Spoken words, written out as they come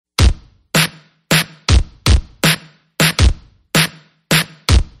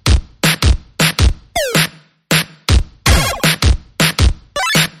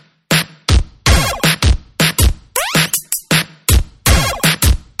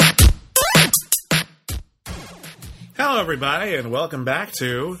Hello, everybody, and welcome back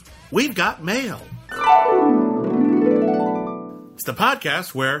to We've Got Mail. It's the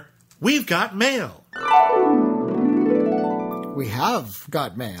podcast where we've got mail. We have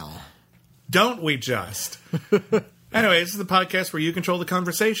got mail. Don't we just? Anyway, this is the podcast where you control the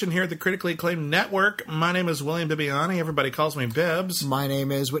conversation here at the critically acclaimed network. My name is William Bibiani. Everybody calls me Bibbs. My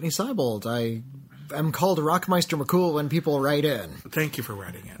name is Whitney Seibold. I am called Rockmeister McCool when people write in. Thank you for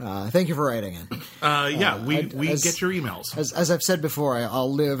writing in. Thank you for writing in. We get your emails. As I've said before, I'll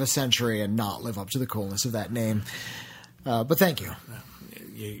live a century and not live up to the coolness of that name. But thank you.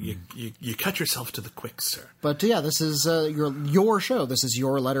 You cut yourself to the quick, sir. But yeah, this is your show. This is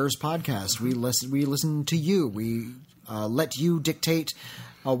your Letters podcast. We listen to you. We let you dictate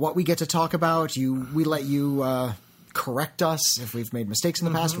what we get to talk about. We let you correct us if we've made mistakes in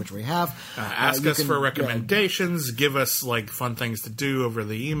the past, which we have. Ask us for recommendations. Give us fun things to do over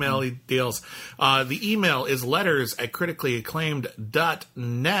the email deals. The email is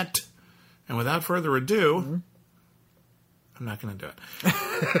letters@criticallyacclaimed.net. And without further ado, I'm not going to do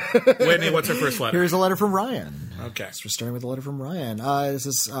it. Whitney, what's our first letter? Here's a letter from Ryan. Okay. So we're starting with a letter from Ryan. This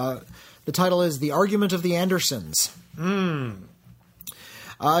is the title is The Argument of the Andersons.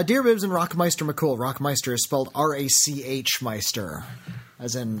 Dear Bibbs and Rockmeister McCool. Rockmeister is spelled R-A-C-H Meister,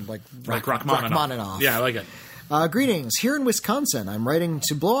 as in like Rachmaninoff. Yeah, I like it. Greetings. Here in Wisconsin, I'm writing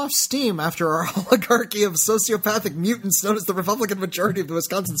to blow off steam after our oligarchy of sociopathic mutants known as the Republican majority of the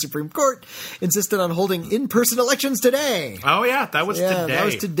Wisconsin Supreme Court insisted on holding in-person elections today. Oh, yeah, that was today. That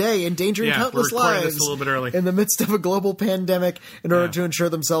was today, endangering countless lives this a little bit early. in the midst of a global pandemic in order to ensure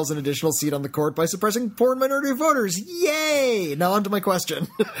themselves an additional seat on the court by suppressing poor minority voters. Yay! Now on to my question.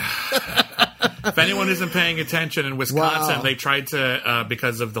 If anyone isn't paying attention in Wisconsin, they tried to,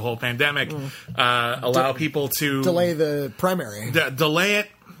 because of the whole pandemic, allow people to delay the primary. Delay it,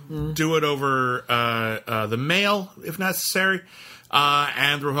 do it over the mail if necessary.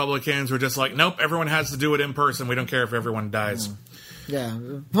 And the Republicans were just like, nope, everyone has to do it in person. We don't care if everyone dies. Yeah,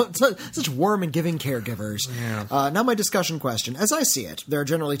 such warm and giving caregivers. Yeah. Now my discussion question. As I see it, there are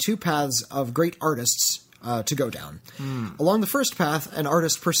generally two paths of great artists to go down. Along the first path, an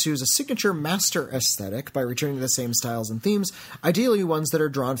artist pursues a signature master aesthetic by returning to the same styles and themes, ideally ones that are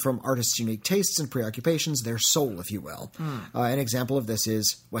drawn from artists' unique tastes and preoccupations, their soul, if you will. An example of this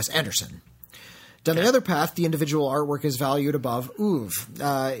is Wes Anderson. Down the other path, the individual artwork is valued above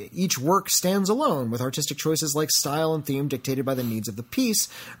oeuvre. Each work stands alone, with artistic choices like style and theme dictated by the needs of the piece,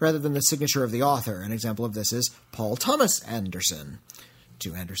 rather than the signature of the author. An example of this is Paul Thomas Anderson.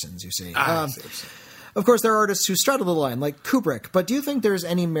 Two Andersons, you see. Of course, there are artists who straddle the line, like Kubrick, but do you think there's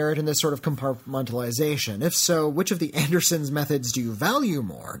any merit in this sort of compartmentalization? If so, which of the Andersons' methods do you value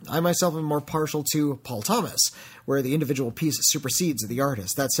more? I myself am more partial to Paul Thomas, where the individual piece supersedes the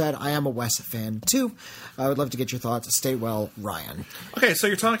artist. That said, I am a Wes fan, too. I would love to get your thoughts. Stay well, Ryan. Okay, so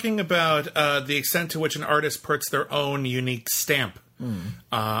you're talking about the extent to which an artist puts their own unique stamp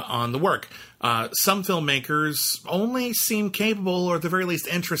on the work. Some filmmakers only seem capable, or at the very least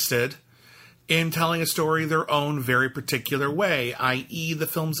interested, in telling a story their own very particular way, i.e. the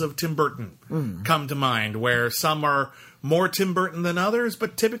films of Tim Burton come to mind, where some are more Tim Burton than others,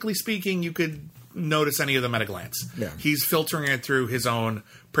 but typically speaking, you could notice any of them at a glance. Yeah. He's filtering it through his own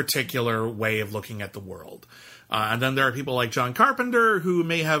particular way of looking at the world. And then there are people like John Carpenter who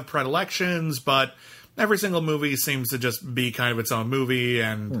may have predilections, but every single movie seems to just be kind of its own movie,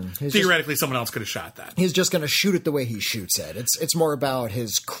 and theoretically someone else could have shot that. He's just going to shoot it the way he shoots it. It's more about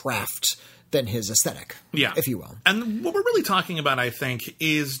his craft than his aesthetic, if you will. And what we're really talking about, I think,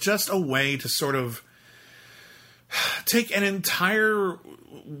 is just a way to sort of take an entire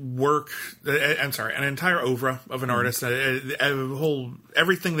an entire oeuvre of an artist,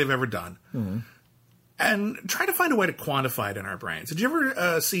 everything they've ever done, and try to find a way to quantify it in our brains. Did you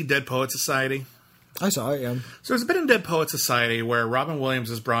ever see Dead Poets Society? I saw it, yeah. So there's a bit in Dead Poets Society where Robin Williams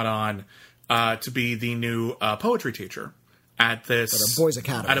is brought on to be the new poetry teacher at a boys'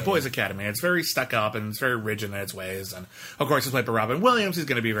 academy. It's very stuck up and it's very rigid in its ways. And of course, it's played by Robin Williams. He's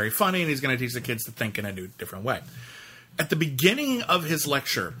going to be very funny and he's going to teach the kids to think in a new, different way. At the beginning of his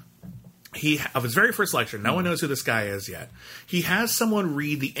lecture, of his very first lecture, no one knows who this guy is yet. He has someone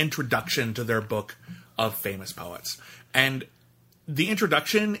read the introduction to their book of famous poets. And the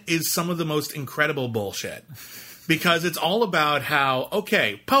introduction is some of the most incredible bullshit. Because it's all about how,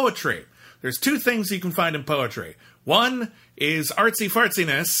 poetry. There's two things you can find in poetry. One is artsy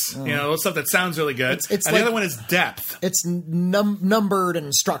fartsiness, stuff that sounds really good. And the other one is depth. It's numbered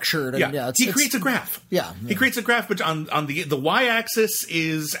and structured. And, he creates a graph. He creates a graph, but on the y-axis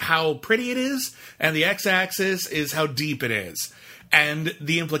is how pretty it is, and the x-axis is how deep it is. And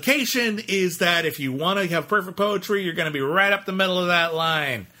the implication is that if you want to have perfect poetry, you're going to be right up the middle of that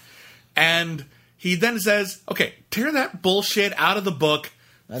line. And he then says, okay, tear that bullshit out of the book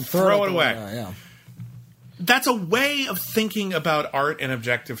and throw it away. Yeah. That's a way of thinking about art in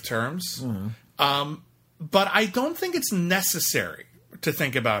objective terms. But I don't think it's necessary to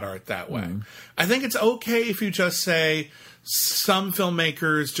think about art that way. I think it's okay if you just say some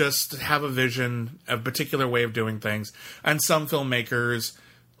filmmakers just have a vision, a particular way of doing things, and some filmmakers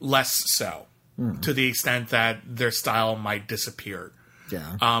less so, to the extent that their style might disappear.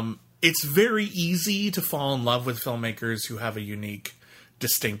 Yeah. It's very easy to fall in love with filmmakers who have a unique,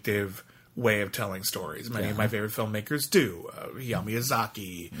 distinctive way of telling stories. Many of my favorite filmmakers do. Hayao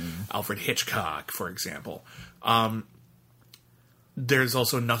Miyazaki, Alfred Hitchcock, for example. There's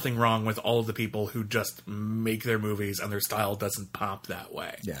also nothing wrong with all of the people who just make their movies and their style doesn't pop that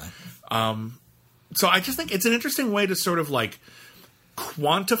way. Yeah. So I just think it's an interesting way to sort of like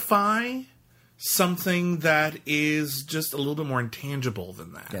quantify something that is just a little bit more intangible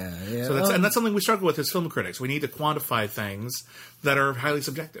than that. Yeah. So that's something we struggle with as film critics. We need to quantify things that are highly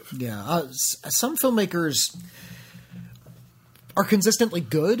subjective. Yeah. Some filmmakers are consistently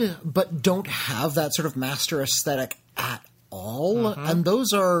good, but don't have that sort of master aesthetic at all. And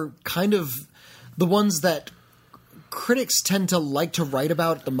those are kind of the ones that critics tend to like to write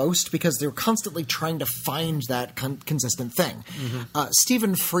about the most because they're constantly trying to find that consistent thing.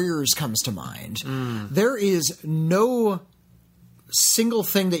 Stephen Frears comes to mind. There is no single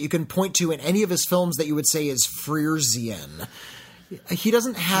thing that you can point to in any of his films that you would say is Frearsian. He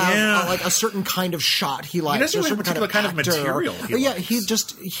doesn't have like a certain kind of shot he likes. He doesn't have a particular kind of material.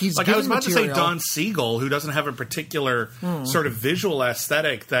 He's like I was about to say Don Siegel, who doesn't have a particular sort of visual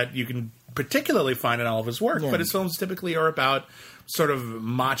aesthetic that you can particularly find in all of his work, but his films typically are about sort of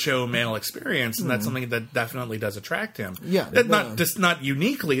macho male experience, and that's something that definitely does attract him. Yeah, not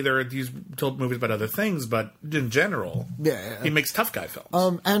uniquely. There are these told movies about other things, but in general, he makes tough guy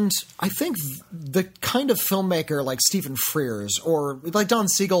films. And I think the kind of filmmaker like Stephen Frears or like Don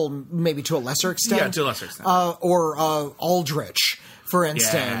Siegel, maybe to a lesser extent, or Aldrich, for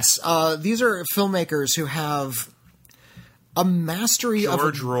instance, these are filmmakers who have a mastery of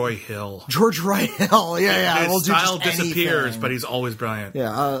George Roy Hill. Yeah. His style disappears, but he's always brilliant.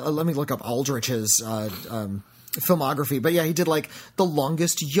 Yeah, let me look up Aldrich's filmography. But yeah, he did like The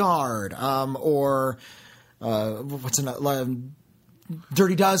Longest Yard, or what's another?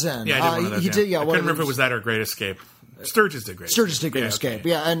 Dirty Dozen. Yeah, I did one of those, he did. Yeah, I couldn't remember if it was that or Great Escape. Sturges did Great Escape. Okay.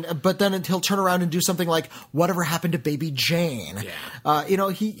 Yeah, but then he'll turn around and do something like Whatever Happened to Baby Jane.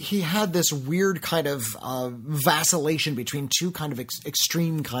 Yeah. He had this weird kind of vacillation between two kind of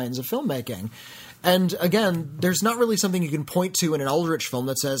extreme kinds of filmmaking. And again, there's not really something you can point to in an Aldrich film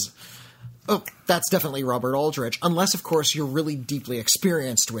that says, oh, that's definitely Robert Aldrich, unless, of course, you're really deeply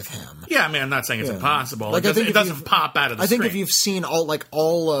experienced with him. Yeah, I mean, I'm not saying it's impossible. Like, it doesn't pop out of the screen. I think if you've seen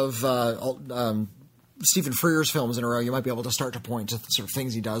all of Stephen Frears films in a row, you might be able to start to point to the sort of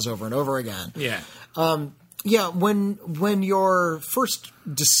things he does over and over again. Yeah. When you're first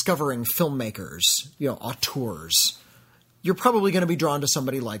discovering filmmakers, auteurs, you're probably going to be drawn to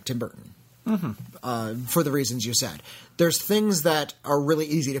somebody like Tim Burton. For the reasons you said. There's things that are really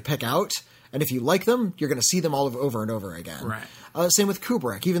easy to pick out, and if you like them, you're going to see them all over and over again. Right. Same with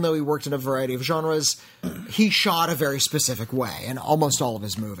Kubrick. Even though he worked in a variety of genres, he shot a very specific way in almost all of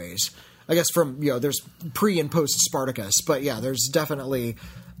his movies. I guess there's pre and post Spartacus, but yeah, there's definitely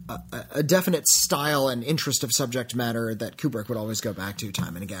a definite style and interest of subject matter that Kubrick would always go back to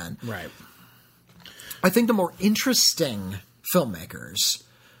time and again. Right. I think the more interesting filmmakers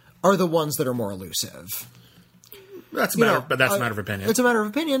are the ones that are more elusive. That's a matter of opinion. It's a matter of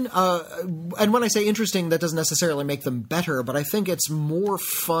opinion. And when I say interesting, that doesn't necessarily make them better, but I think it's more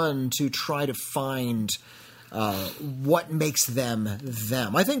fun to try to find what makes them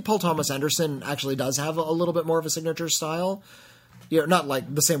them. I think Paul Thomas Anderson actually does have a little bit more of a signature style. Not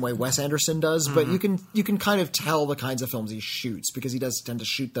like the same way Wes Anderson does, but you can kind of tell the kinds of films he shoots because he does tend to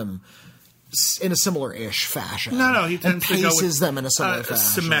shoot them in a similar-ish fashion. No, he tends to go with them in a similar fashion.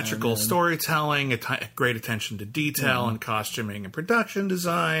 Symmetrical storytelling, great attention to detail and costuming and production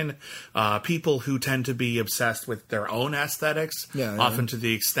design. People who tend to be obsessed with their own aesthetics, often to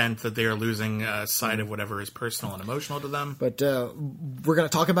the extent that they are losing sight of whatever is personal and emotional to them. But we're going to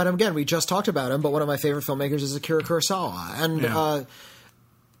talk about him again. We just talked about him, but one of my favorite filmmakers is Akira Kurosawa. And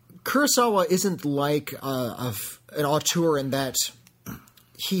Kurosawa isn't like an auteur in that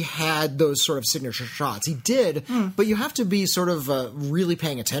he had those sort of signature shots. He did, but you have to be sort of really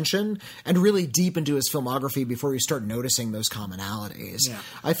paying attention and really deep into his filmography before you start noticing those commonalities. Yeah.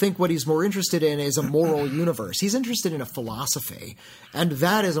 I think what he's more interested in is a moral universe. He's interested in a philosophy, and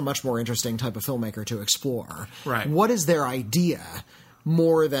that is a much more interesting type of filmmaker to explore. Right. What is their idea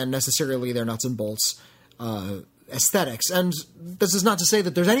more than necessarily their nuts and bolts aesthetics? And this is not to say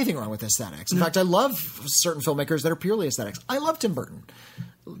that there's anything wrong with aesthetics. In fact, I love certain filmmakers that are purely aesthetics. I love Tim Burton.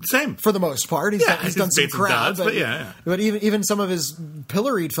 Same. For the most part. He's done some crap. But even some of his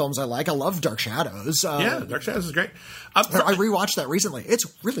pilloried films I like. I love Dark Shadows. Dark Shadows is great. I rewatched that recently. It's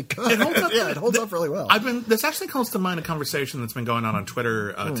really good. It holds up really well. This actually calls to mind a conversation that's been going on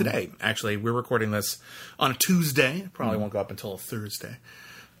Twitter today. Actually, we're recording this on a Tuesday. Probably won't go up until a Thursday.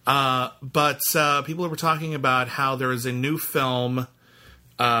 But people were talking about how there is a new film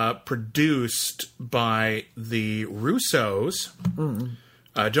produced by the Russos.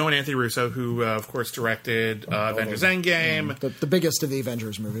 Joe and Anthony Russo, who, of course, directed Avengers Endgame. The biggest of the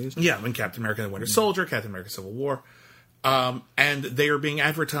Avengers movies. Yeah, and Captain America and the Winter Soldier, Captain America Civil War. And they are being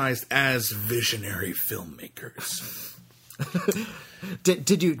advertised as visionary filmmakers.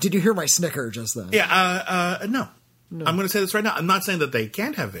 Did you hear my snicker just then? Yeah, no. I'm going to say this right now. I'm not saying that they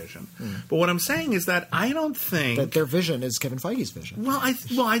can't have vision, but what I'm saying is that I don't think that their vision is Kevin Feige's vision.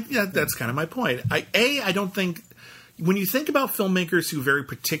 That's kind of my point. I don't think when you think about filmmakers who very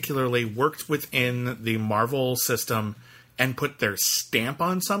particularly worked within the Marvel system and put their stamp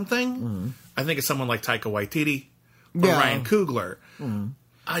on something, I think of someone like Taika Waititi or Ryan Coogler.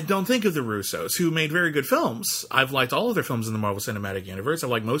 I don't think of the Russos, who made very good films. I've liked all of their films in the Marvel Cinematic Universe. I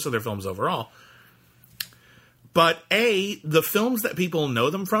like most of their films overall. But the films that people know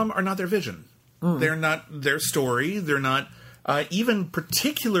them from are not their vision. They're not their story. They're not even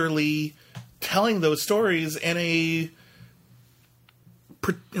particularly telling those stories in a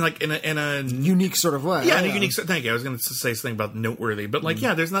unique sort of way. Yeah, in a unique. Thank you. I was going to say something about noteworthy, but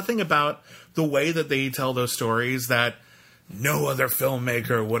there's nothing about the way that they tell those stories that no other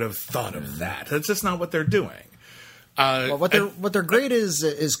filmmaker would have thought of that. That's just not what they're doing. What they're great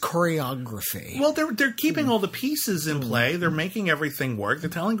is choreography. Well, they're keeping all the pieces in play. They're making everything work. They're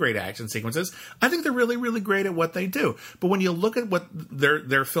telling great action sequences. I think they're really, really great at what they do. But when you look at what their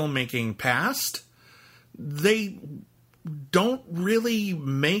filmmaking past, they don't really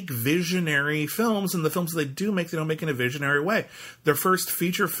make visionary films, and the films that they do make, they don't make in a visionary way. Their first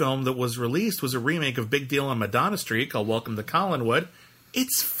feature film that was released was a remake of Big Deal on Madonna Street called Welcome to Collinwood.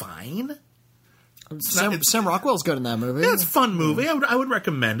 It's fine. Sam Rockwell's good in that movie. Yeah, it's a fun movie. I would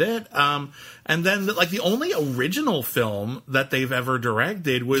recommend it. And then, the only original film that they've ever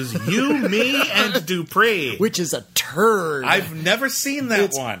directed was You, Me, and Dupree. Which is a turd. I've never seen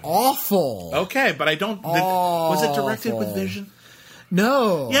that one. It's awful. Okay, but I don't... Was it directed with vision?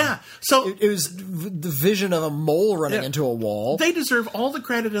 No. Yeah. So it was the vision of a mole running into a wall. They deserve all the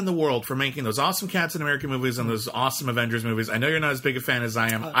credit in the world for making those awesome Captain America movies and those awesome Avengers movies. I know you're not as big a fan as I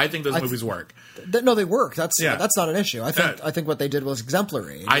am. I think those movies work. No, they work. That's not an issue. I think what they did was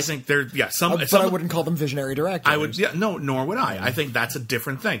exemplary. I think they're but I wouldn't call them visionary directors. Nor would I. I think that's a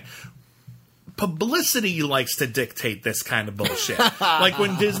different thing. Publicity likes to dictate this kind of bullshit. Like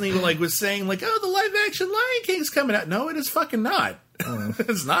when Disney was saying the live action Lion King's coming out. No, it is fucking not.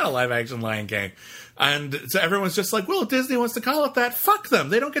 It's not a live action Lion King. And so everyone's just like, well, Disney wants to call it that. Fuck them.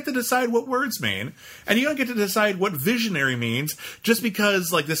 They don't get to decide what words mean. And you don't get to decide what visionary means just because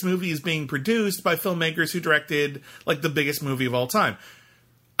this movie is being produced by filmmakers who directed the biggest movie of all time.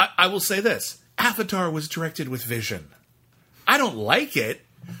 I will say this. Avatar was directed with vision. I don't like it,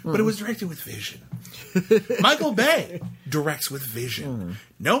 but it was directed with vision. Michael Bay directs with vision.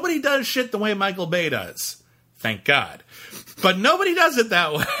 Nobody does shit the way Michael Bay does. Thank God. But nobody does it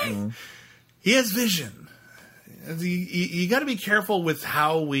that way. He has vision. You got to be careful with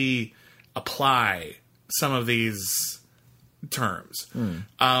how we apply some of these terms.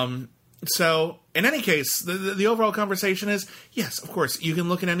 So, in any case, the overall conversation is, yes, of course, you can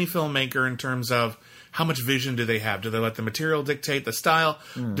look at any filmmaker in terms of how much vision do they have? Do they let the material dictate the style?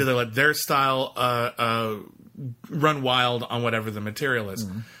 Do they let their style run wild on whatever the material is?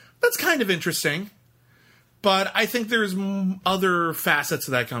 That's kind of interesting. But I think there's other facets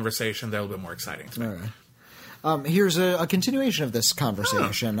of that conversation that are a little bit more exciting to me. All right. Here's a continuation of this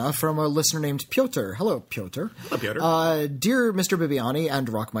conversation from a listener named Piotr. Hello, Piotr. Hello, Piotr. Dear Mr. Bibiani and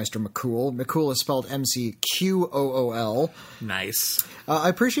Rockmeister McCool. McCool is spelled McQool. Nice. I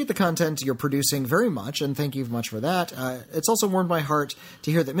appreciate the content you're producing very much, and thank you much for that. It's also warmed my heart to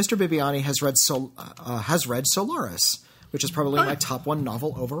hear that Mr. Bibiani has read Solaris, which is probably my top one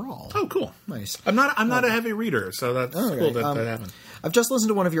novel overall. Oh, cool. Nice. I'm not a heavy reader, so that's cool that happened. I've just listened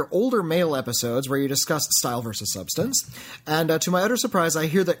to one of your older Mail episodes where you discussed style versus substance, and to my utter surprise, I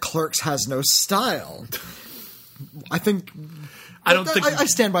hear that Clerks has no style. I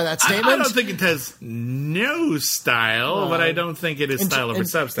stand by that statement. I don't think it has no style, but I don't think it is style over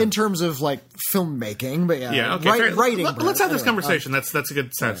substance. In terms of, like, filmmaking, but writing. Let's have this conversation. That's a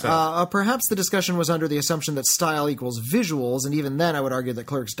good sense. Perhaps the discussion was under the assumption that style equals visuals, and even then I would argue that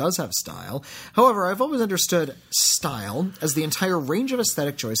Clerks does have style. However, I've always understood style as the entire range of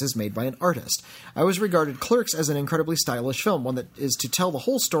aesthetic choices made by an artist. I always regarded Clerks as an incredibly stylish film, one that is to tell the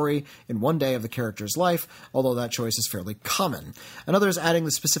whole story in one day of the character's life, although that choice is fairly common. Another is adding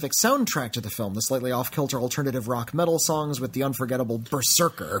the specific soundtrack to the film, the slightly off-kilter alternative rock metal songs with the unforgettable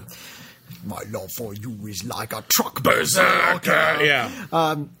Berserker. My love for you is like a truck berserker. Yeah.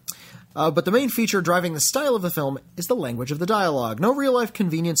 But the main feature driving the style of the film is the language of the dialogue. No real-life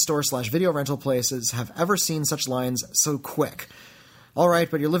convenience store / video rental places have ever seen such lines so quick. All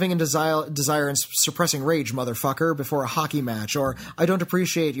right, but you're living in desire and suppressing rage, motherfucker, before a hockey match. Or I don't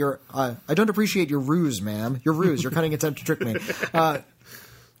appreciate your ruse, ma'am. Your ruse, your cunning attempt to trick me.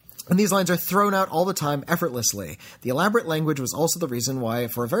 And these lines are thrown out all the time, effortlessly. The elaborate language was also the reason why,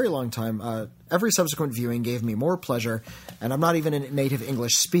 for a very long time, every subsequent viewing gave me more pleasure, and I'm not even a native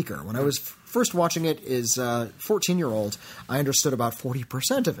English speaker. When I was first watching it as a 14-year-old, I understood about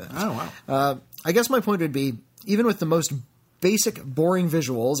 40% of it. Oh, wow. I guess my point would be, even with the most basic, boring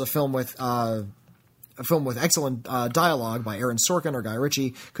visuals, a film with excellent dialogue by Aaron Sorkin or Guy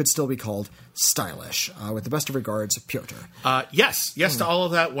Ritchie could still be called stylish. With the best of regards, Piotr. Yes to all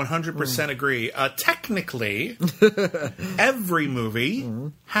of that. 100% agree. Technically, every movie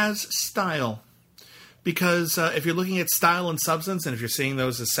has style, because if you're looking at style and substance, and if you're seeing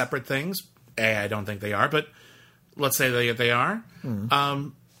those as separate things, I don't think they are, but let's say they are.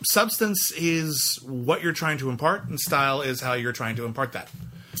 Substance is what you're trying to impart, and style is how you're trying to impart that.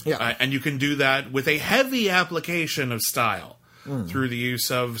 Yeah. And you can do that with a heavy application of style through the use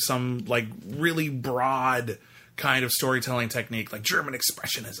of some, like, really broad kind of storytelling technique, like German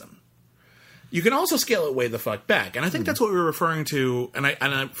Expressionism. You can also scale it way the fuck back. And I think that's what we were referring to,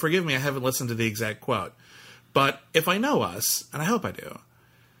 and forgive me, I haven't listened to the exact quote. But if I know us, and I hope I do,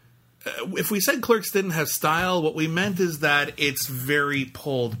 if we said Clerks didn't have style, what we meant is that it's very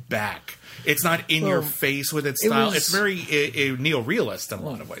pulled back. It's not in your face with its style. It's very neorealist in a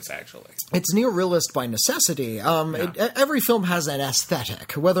lot of ways, actually. It's neorealist by necessity. Every film has an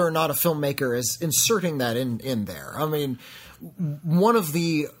aesthetic, whether or not a filmmaker is inserting that in there. I mean, one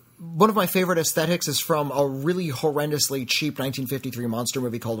of my favorite aesthetics is from a really horrendously cheap 1953 monster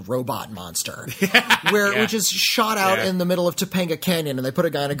movie called Robot Monster, which is shot out in the middle of Topanga Canyon, and they put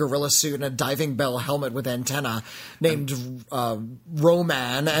a guy in a gorilla suit and a diving bell helmet with antenna named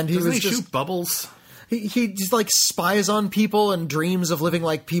Roman, and he shoot bubbles? He just, like, spies on people and dreams of living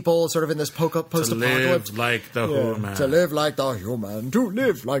like people, sort of in this post-apocalypse. To live like the human. To live like the human. To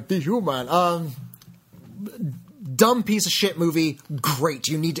live like the human. Dumb piece of shit movie, great.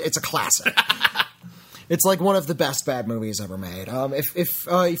 It's a classic. It's like one of the best bad movies ever made.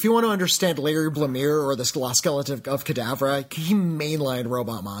 If you want to understand Larry Blamire or the skeleton of Cadavra, he mainlined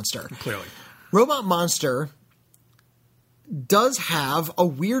Robot Monster. Clearly. Robot Monster does have a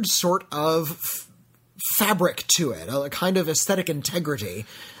weird sort of fabric to it, a kind of aesthetic integrity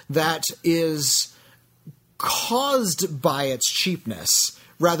that is caused by its cheapness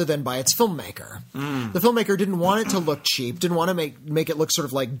rather than by its filmmaker. The filmmaker didn't want it to look cheap, didn't want to make it look sort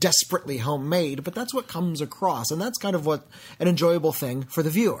of like desperately homemade, but that's what comes across, and that's kind of what an enjoyable thing for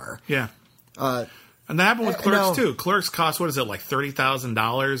the viewer. Yeah. And that happened with Clerks, too. Clerks cost, what is it, like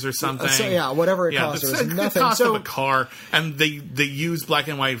 $30,000 or something? Whatever it cost. It was nothing. The cost of a car. And they used black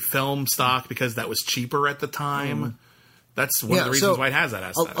and white film stock because that was cheaper at the time. That's one of the reasons why it has that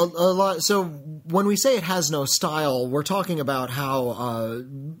aesthetic. A lot. So when we say it has no style, we're talking about how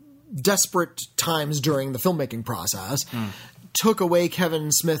desperate times during the filmmaking process took away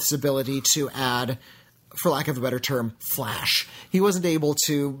Kevin Smith's ability to add, for lack of a better term, flash. He wasn't able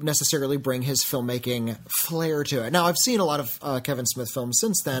to necessarily bring his filmmaking flair to it. Now, I've seen a lot of Kevin Smith films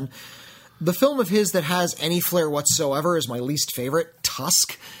since then. The film of his that has any flair whatsoever is my least favorite,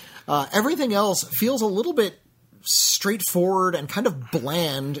 Tusk. Everything else feels a little bit straightforward and kind of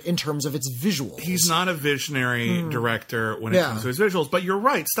bland in terms of its visuals. He's not a visionary director when it comes to his visuals, but you're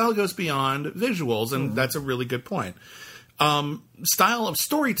right. Style goes beyond visuals, and that's a really good point. Style of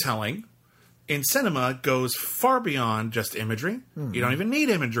storytelling in cinema goes far beyond just imagery. You don't even need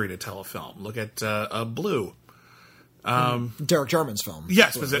imagery to tell a film. Look at Blue. Derek Jarman's film.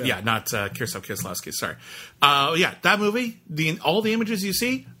 Yes, not Krzysztof Kieslowski, sorry. That movie, all the images you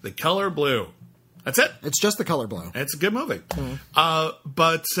see, the color blue. That's it. It's just the color blue. It's a good movie.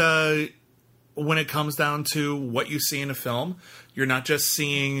 But when it comes down to what you see in a film, you're not just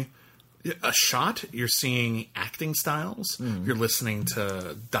seeing a shot, you're seeing acting styles. You're listening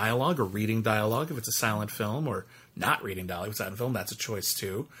to dialogue or reading dialogue if it's a silent film, or not reading dialogue if it's a silent film. That's a choice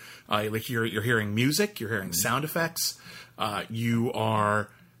too. Like you're hearing music, you're hearing sound effects. You are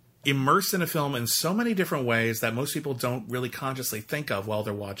immersed in a film in so many different ways that most people don't really consciously think of while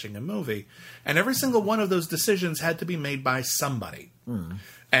they're watching a movie. And every single one of those decisions had to be made by somebody.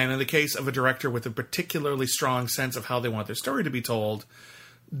 And in the case of a director with a particularly strong sense of how they want their story to be told,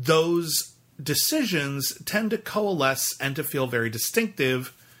 those decisions tend to coalesce and to feel very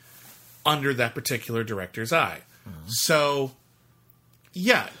distinctive under that particular director's eye. So,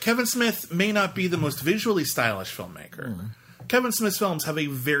 yeah, Kevin Smith may not be the most visually stylish filmmaker. Kevin Smith's films have a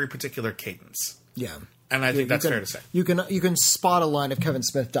very particular cadence. Yeah. And I think that's fair to say. You can spot a line of Kevin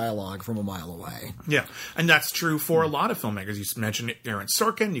Smith dialogue from a mile away. Yeah, and that's true for a lot of filmmakers. You mentioned Aaron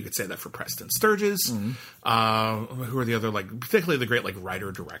Sorkin. You could say that for Preston Sturges. Who are the other, particularly the great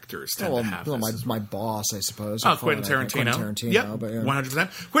writer-directors tend to have this. My boss, I suppose. Quentin Tarantino. Quentin Tarantino, yeah,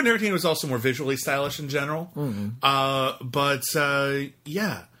 100%. Quentin Tarantino is also more visually stylish in general.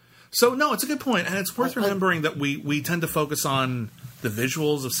 Yeah. So, no, it's a good point, and it's worth remembering that we tend to focus on the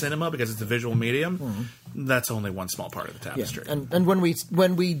visuals of cinema because it's a visual medium. That's only one small part of the tapestry. Yeah. And when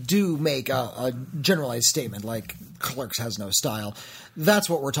we do make a generalized statement like Clerks has no style, that's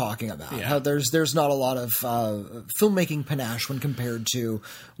what we're talking about. Yeah. How there's not a lot of filmmaking panache when compared to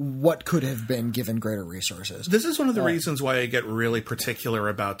what could have been given greater resources. This is one of the reasons why I get really particular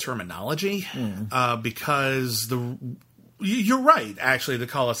about terminology, because you're right, actually, to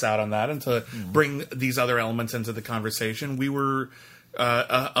call us out on that and to bring these other elements into the conversation. We were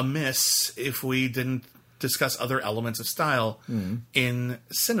amiss if we didn't discuss other elements of style in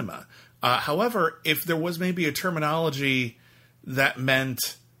cinema. However, if there was maybe a terminology that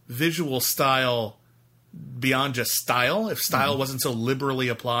meant visual style beyond just style, if style wasn't so liberally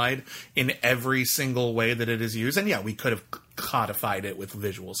applied in every single way that it is used, and yeah, we could have codified it with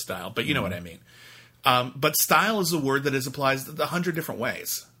visual style, but you know what I mean. But style is a word that is applied 100 different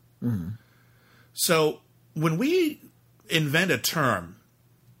ways. So when we invent a term,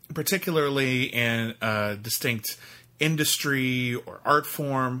 particularly in a distinct industry or art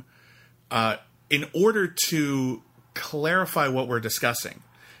form, in order to clarify what we're discussing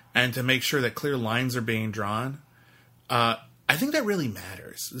and to make sure that clear lines are being drawn, I think that really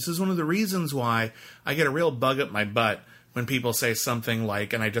matters. This is one of the reasons why I get a real bug up my butt when people say something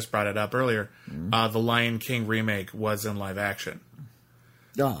like, and I just brought it up earlier, the Lion King remake was in live action.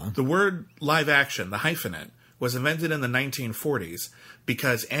 The word live action, the hyphenate, was invented in the 1940s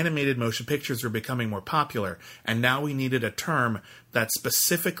because animated motion pictures were becoming more popular, and now we needed a term that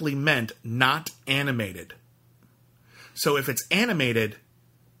specifically meant not animated. So if it's animated,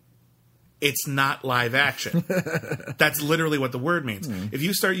 it's not live action. That's literally what the word means. If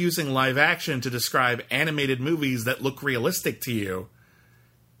you start using live action to describe animated movies that look realistic to you,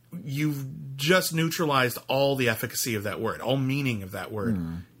 you've just neutralized all the efficacy of that word. All meaning of that word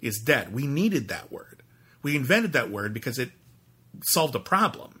is dead. We needed that word. We invented that word because it solved a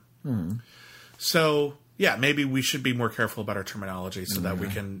problem. So, yeah, maybe we should be more careful about our terminology so that we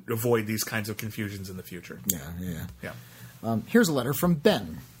can avoid these kinds of confusions in the future. Yeah. Here's a letter from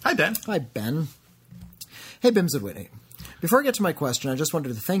Ben. Hi, Ben. Hi, Ben. Hey, Bims and Whitney. Before I get to my question, I just wanted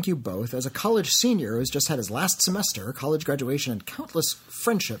to thank you both. As a college senior who has just had his last semester, college graduation, and countless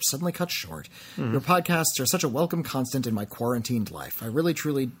friendships suddenly cut short, your podcasts are such a welcome constant in my quarantined life. I really,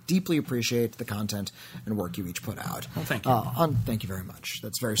 truly, deeply appreciate the content and work you each put out. Well, thank you. Thank you very much.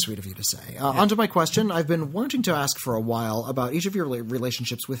 That's very sweet of you to say. On to my question. I've been wanting to ask for a while about each of your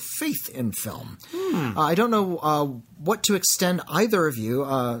relationships with faith in film. I don't know to what extent either of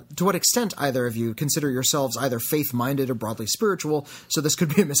you consider yourselves either faith-minded or broadly spiritual, so this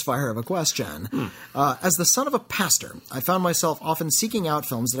could be a misfire of a question. As the son of a pastor, I found myself often seeking out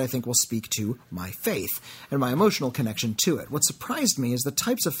films that I think will speak to my faith and my emotional connection to it. What surprised me is the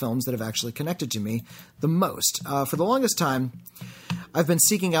types of films that have actually connected to me the most. For the longest time, I've been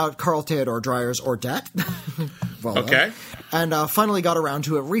seeking out Carl Theodor Dreyer's Ordet. Okay. And finally got around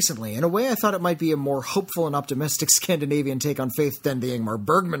to it recently. In a way, I thought it might be a more hopeful and optimistic Scandinavian take on faith than the Ingmar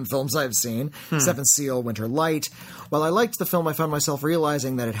Bergman films I've seen, Seventh Seal, Winter Light. While I liked the film, I found myself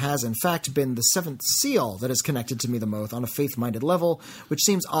realizing that it has, in fact, been the Seventh Seal that has connected to me the most on a faith-minded level, which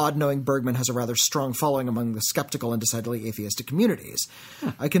seems odd knowing Bergman has a rather strong following among the skeptical and decidedly atheistic communities.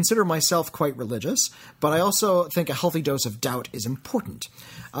 I consider myself quite religious, but I also think a healthy dose of doubt is important.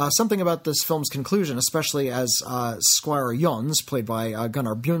 Something about this film's conclusion, especially as Squire Jons, played by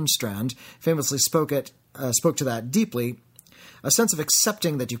Gunnar Bjornstrand, famously spoke to that deeply. A sense of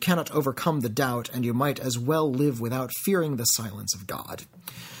accepting that you cannot overcome the doubt, and you might as well live without fearing the silence of God.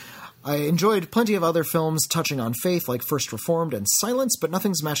 I enjoyed plenty of other films touching on faith, like First Reformed and Silence, but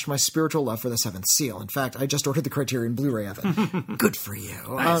nothing's matched my spiritual love for The Seventh Seal. In fact, I just ordered the Criterion Blu-ray of it. Good for you.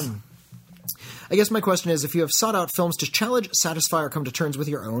 Nice. I guess my question is, if you have sought out films to challenge, satisfy, or come to terms with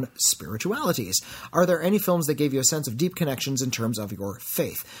your own spiritualities, are there any films that gave you a sense of deep connections in terms of your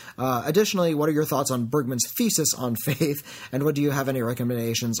faith? Additionally, what are your thoughts on Bergman's thesis on faith, and what do you have any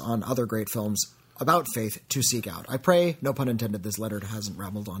recommendations on other great films about faith to seek out? I pray, no pun intended, this letter hasn't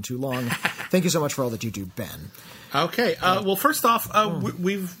rambled on too long. Thank you so much for all that you do, Ben. Okay. Well, first off,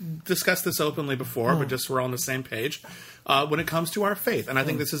 we've discussed this openly before, but just so we're all on the same page. When it comes to our faith, and I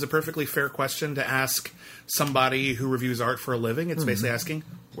think this is a perfectly fair question to ask somebody who reviews art for a living. It's basically asking,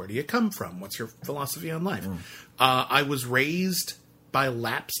 where do you come from? What's your philosophy on life? I was raised by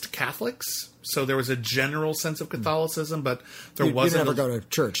lapsed Catholics, so there was a general sense of Catholicism, but there wasn't... You never go to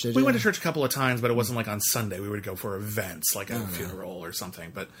church, did you? We went to church a couple of times, but it wasn't like on Sunday. We would go for events, like a funeral or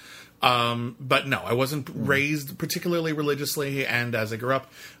something. But no, I wasn't raised particularly religiously, and as I grew up,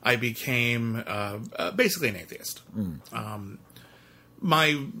 I became basically an atheist.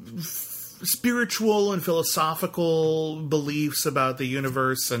 My spiritual and philosophical beliefs about the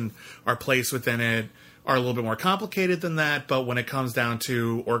universe and our place within it are a little bit more complicated than that, but when it comes down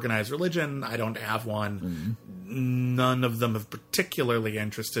to organized religion, I don't have one. None of them have particularly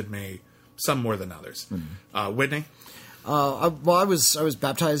interested me, some more than others. Whitney? I was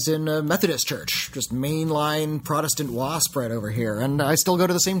baptized in a Methodist church, just mainline Protestant WASP right over here, and I still go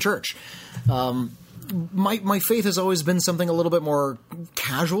to the same church. My faith has always been something a little bit more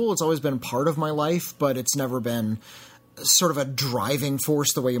casual. It's always been part of my life, but it's never been sort of a driving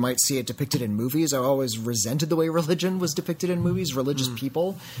force the way you might see it depicted in movies. I always resented the way religion was depicted in movies, religious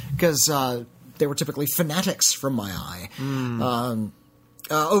people, because they were typically fanatics from my eye.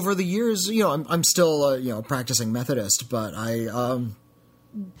 Over the years, I'm still a practicing Methodist, but I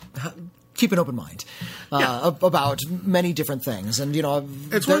keep an open mind about many different things. And,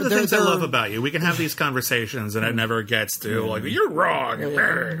 it's one of the things I love about you. We can have these conversations, and it never gets to, like, you're wrong.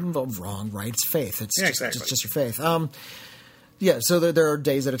 Wrong, right? It's faith. It's exactly. It's just your faith. So there are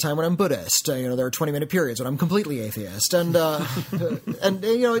days at a time when I'm Buddhist. There are 20-minute periods when I'm completely atheist. And,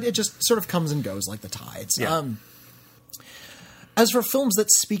 it just sort of comes and goes like the tides. Yeah. As for films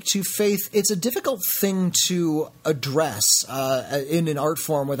that speak to faith, it's a difficult thing to address in an art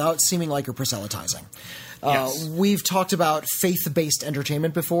form without seeming like you're proselytizing. Yes. We've talked about faith-based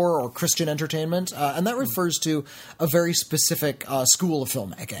entertainment before, or Christian entertainment, and that refers to a very specific school of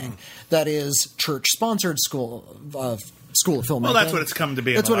filmmaking. That is church-sponsored school of filmmaking. Well, that's what it's come to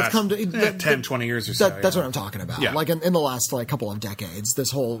be. That's in what the it's come to. 10, 20 years or so. That's what I'm talking about. Yeah. Like in the last couple of decades,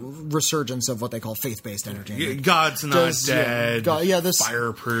 this whole resurgence of what they call faith-based entertainment. God's Not Dead. This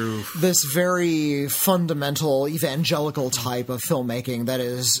Fireproof. This very fundamental evangelical type of filmmaking that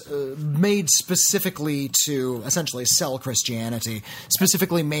is made specifically to essentially sell Christianity,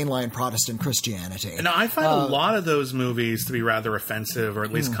 specifically mainline Protestant Christianity. And I find a lot of those movies to be rather offensive, or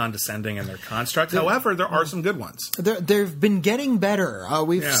at least condescending in their construct. However, there are some good ones. They've been getting better.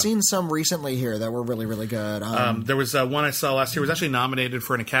 We've seen some recently here that were really, really good. There was one I saw last year. It was actually nominated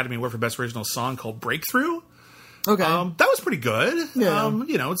for an Academy Award for Best Original Song called Breakthrough. Okay. That was pretty good. Yeah.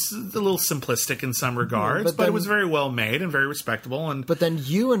 It's a little simplistic in some regards, but it was very well made and very respectable. But then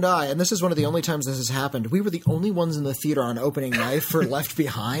you and I, and this is one of the only times this has happened, we were the only ones in the theater on opening night for Left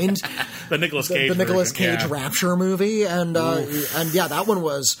Behind. The Nicolas Cage the Nicolas Cage Rapture movie. And that one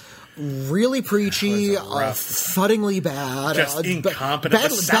was really preachy, thuddingly bad, just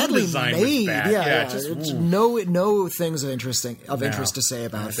incompetent. badly made. Was bad. No things of interest to say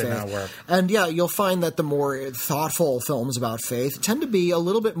about faith. Did not work. And you'll find that the more thoughtful films about faith tend to be a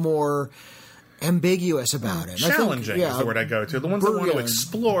little bit more ambiguous about it. Challenging is the word I go to. The ones that want to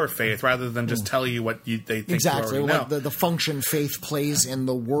explore faith rather than just tell you what they think exactly you already know. Like the function faith plays in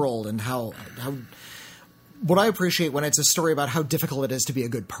the world, and how what I appreciate when it's a story about how difficult it is to be a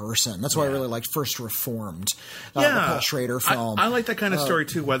good person. That's why I really liked First Reformed, the Paul Schrader film. I like that kind of story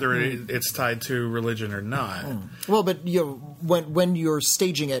too, whether it's tied to religion or not. Well, but when you're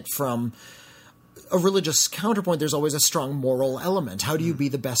staging it from a religious counterpoint, there's always a strong moral element. How do you be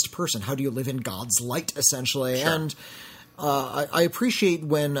the best person? How do you live in God's light, essentially? Sure. And I appreciate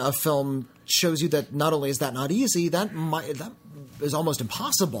when a film shows you that not only is that not easy, that is almost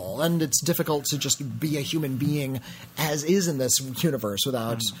impossible, and it's difficult to just be a human being as is in this universe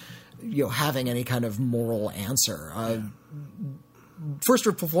without having any kind of moral answer. First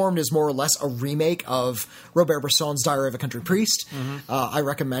Reformed is more or less a remake of Robert Bresson's Diary of a Country Priest. I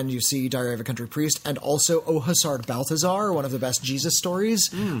recommend you see Diary of a Country Priest, and also O Hussard Balthazar, one of the best Jesus stories,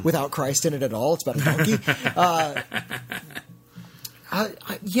 without Christ in it at all. It's about a donkey.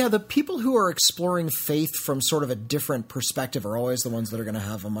 The people who are exploring faith from sort of a different perspective are always the ones that are going to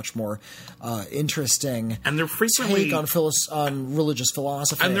have a much more interesting and they're frequently take on religious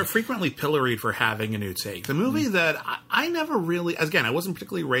philosophy. And they're frequently pilloried for having a new take. The movie that I never really, again, I wasn't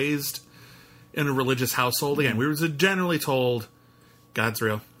particularly raised in a religious household. Again, we were generally told God's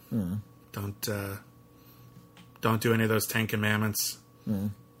real. Don't do any of those 10 Commandments.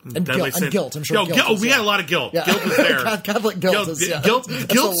 And guilt. I'm sure guilt. We had a lot of guilt. Yeah. Guilt was there. Catholic guilt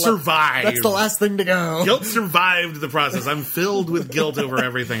survived. That's the last thing to go. Guilt survived the process. I'm filled with guilt over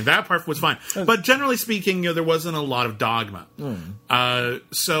everything. That part was fine. But generally speaking, there wasn't a lot of dogma.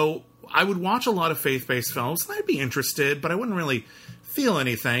 So I would watch a lot of faith-based films, and I'd be interested, but I wouldn't really feel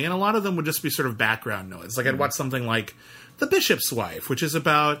anything. And a lot of them would just be sort of background noise. Like I'd watch something like The Bishop's Wife, which is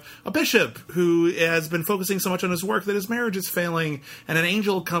about a bishop who has been focusing so much on his work that his marriage is failing, and an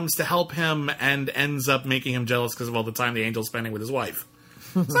angel comes to help him and ends up making him jealous because of all the time the angel's spending with his wife.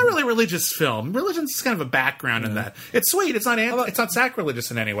 It's not really a religious film. Religion's kind of a background in that. It's sweet. It's not sacrilegious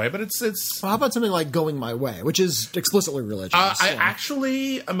in any way, but it's. Well, how about something like Going My Way, which is explicitly religious?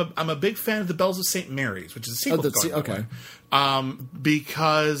 I'm a big fan of The Bells of St. Mary's, which is a sequel to Going My Way.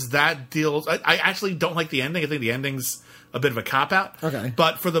 Because that deals. I actually don't like the ending. I think the ending's a bit of a cop-out. Okay.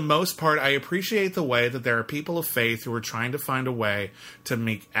 But for the most part, I appreciate the way that there are people of faith who are trying to find a way to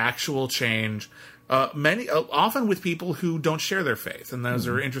make actual change, often with people who don't share their faith. And those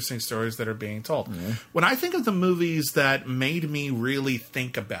are interesting stories that are being told. When I think of the movies that made me really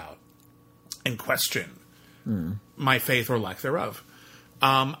think about and question my faith or lack thereof,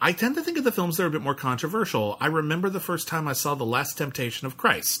 I tend to think of the films that are a bit more controversial. I remember the first time I saw The Last Temptation of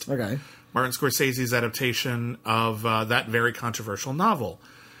Christ. Okay. Martin Scorsese's adaptation of that very controversial novel.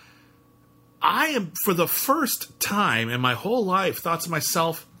 I am, for the first time in my whole life, thought to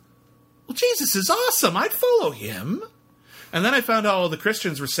myself, well, Jesus is awesome. I'd follow him. And then I found out all the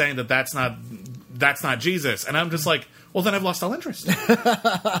Christians were saying that that's not Jesus. And I'm just like, well, then I've lost all interest.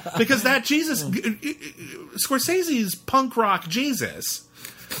 Because that Jesus, Scorsese's punk rock Jesus,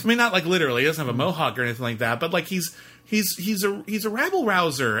 I mean, not like literally, he doesn't have a mohawk or anything like that, but like he's a rabble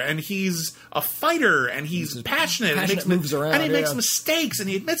rouser, and he's a fighter, and he's passionate and moves around, and he makes mistakes, and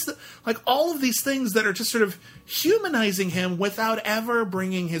he admits that, like, all of these things that are just sort of humanizing him without ever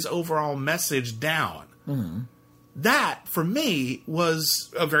bringing his overall message down. That, for me,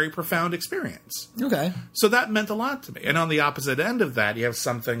 was a very profound experience. Okay. So that meant a lot to me. And on the opposite end of that, you have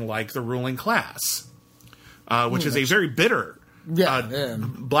something like The Ruling Class, which is a very bitter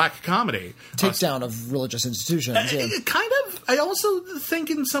black comedy. Takedown of religious institutions. Kind of. I also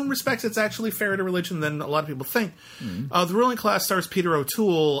think in some respects it's actually fairer to religion than a lot of people think. The Ruling Class stars Peter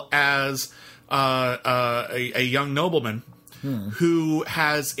O'Toole as a young nobleman who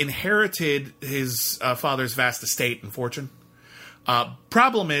has inherited his father's vast estate and fortune.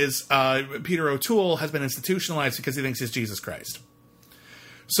 Problem is, Peter O'Toole has been institutionalized because he thinks he's Jesus Christ.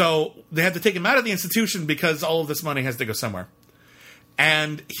 So they had to take him out of the institution because all of this money has to go somewhere.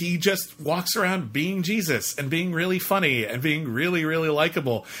 And he just walks around being Jesus and being really funny and being really, really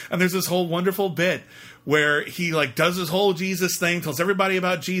likable. And there's this whole wonderful bit where he like does his whole Jesus thing, tells everybody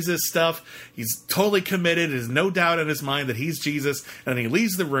about Jesus stuff. He's totally committed. There's no doubt in his mind that he's Jesus. And then he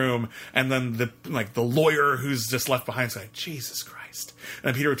leaves the room, and then the lawyer who's just left behind is like, Jesus Christ. And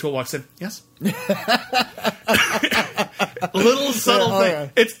then Peter O'Toole walks in. Yes. Little subtle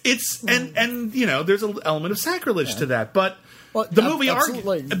thing. It's and you know, there's an element of sacrilege to that, but. Well, the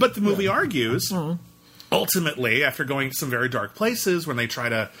movie argues, ultimately, after going to some very dark places, when they try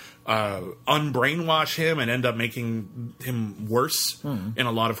to unbrainwash him and end up making him worse in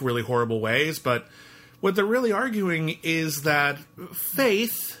a lot of really horrible ways. But what they're really arguing is that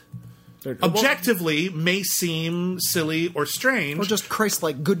faith, objectively, may seem silly or strange. Or just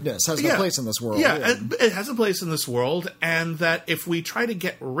Christ-like goodness has no place in this world. Yeah, it has a place in this world, and that if we try to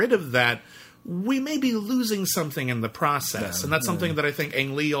get rid of that, we may be losing something in the process. And that's something that I think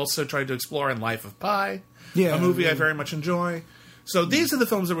Ang Lee also tried to explore in Life of Pi, a movie I very much enjoy. So these are the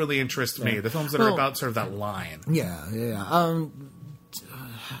films that really interest me, the films that are about sort of that line.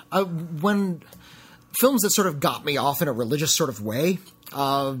 When films that sort of got me off in a religious sort of way,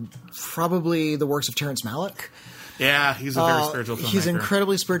 probably the works of Terrence Malick. Yeah, he's a very spiritual filmmaker. He's an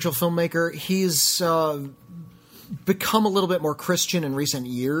incredibly spiritual filmmaker. He's become a little bit more Christian in recent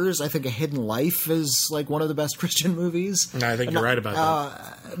years. I think A Hidden Life is like one of the best Christian movies. I think you're right about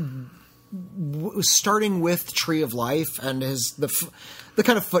that. starting with Tree of Life and the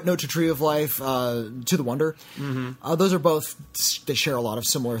kind of footnote to Tree of Life, To the Wonder. Mm-hmm. Those are both, they share a lot of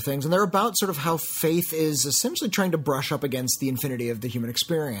similar things, and they're about sort of how faith is essentially trying to brush up against the infinity of the human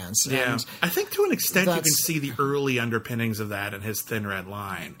experience. Yeah. And I think to an extent you can see the early underpinnings of that in his Thin Red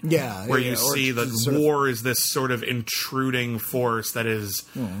Line. Yeah. Where you see that war is this sort of intruding force that is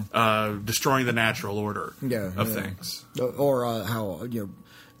destroying the natural order of things. Or how,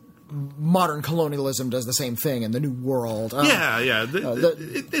 modern colonialism does the same thing in the New World.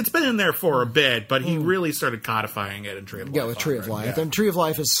 It's been in there for a bit, but he really started codifying it in Tree of Life. Yeah, with Tree of Life. Yeah. And Tree of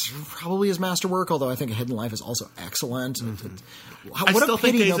Life is probably his masterwork, although I think Hidden Life is also excellent. Mm-hmm. What a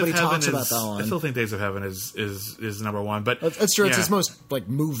pity nobody talks about that one. I still think Days of Heaven is number one. But that's true. It's his most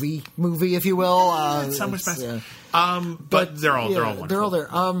movie, if you will. In some respects. Yeah. But they're all wonderful. They're all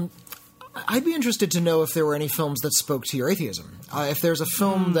there. I'd be interested to know if there were any films that spoke to your atheism. If there's a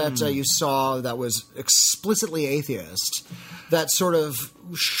film that you saw that was explicitly atheist, that sort of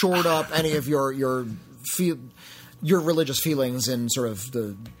shored up any of your religious feelings in sort of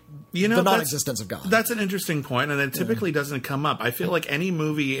the non-existence of God. That's an interesting point, and it typically doesn't come up. I feel like any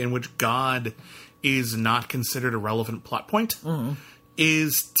movie in which God is not considered a relevant plot point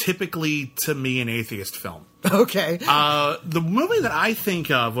is typically, to me, an atheist film. Okay. The movie that I think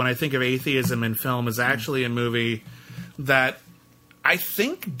of when I think of atheism in film is actually a movie that I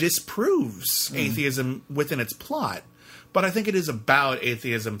think disproves atheism within its plot, but I think it is about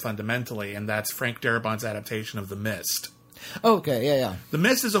atheism fundamentally, and that's Frank Darabont's adaptation of The Mist. Okay, yeah. The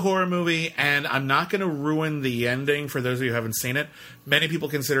Mist is a horror movie, and I'm not going to ruin the ending for those of you who haven't seen it. Many people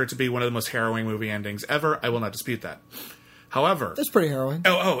consider it to be one of the most harrowing movie endings ever. I will not dispute that. However... That's pretty harrowing.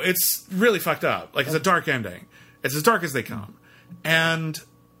 It's really fucked up. Like, it's a dark ending. It's as dark as they come. And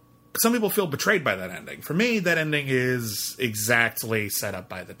some people feel betrayed by that ending. For me, that ending is exactly set up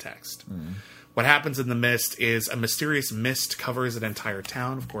by the text. What happens in The Mist is a mysterious mist covers an entire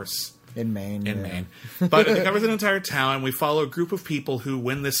town, of course... In Maine. Maine. But it covers an entire town. We follow a group of people who,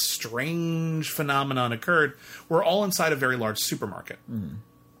 when this strange phenomenon occurred, were all inside a very large supermarket. And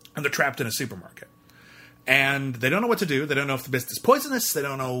they're trapped in a supermarket. And they don't know what to do. They don't know if the mist is poisonous. They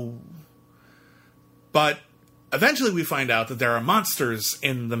don't know. But eventually we find out that there are monsters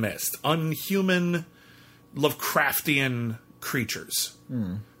in the mist. Unhuman, Lovecraftian creatures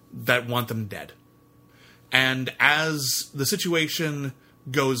that want them dead. And as the situation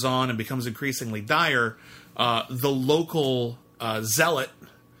goes on and becomes increasingly dire, the local zealot,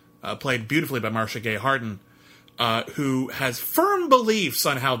 played beautifully by Marcia Gay Harden, who has firm beliefs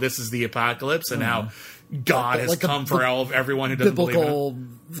on how this is the apocalypse and how God has come for everyone who doesn't believe in it. Biblical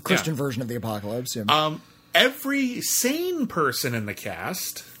Christian version of the apocalypse. Yeah. Every sane person in the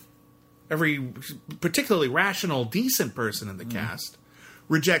cast, every particularly rational, decent person in the cast,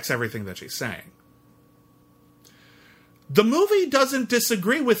 rejects everything that she's saying. The movie doesn't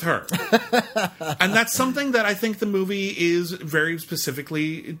disagree with her. And that's something that I think the movie is very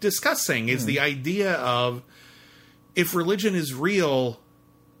specifically discussing, is the idea of, if religion is real...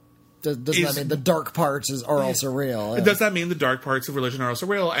 Doesn't that mean the dark parts are also real? Yeah. Does that mean the dark parts of religion are also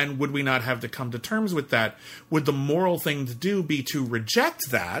real? And would we not have to come to terms with that? Would the moral thing to do be to reject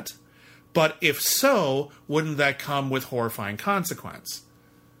that? But if so, wouldn't that come with horrifying consequence?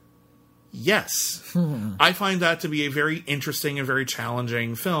 Yes. I find that to be a very interesting and very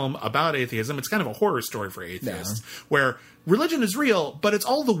challenging film about atheism. It's kind of a horror story for atheists, where religion is real, but it's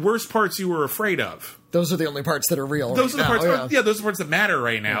all the worst parts you were afraid of. Those are the only parts that are real. Those are the parts. Those are the parts that matter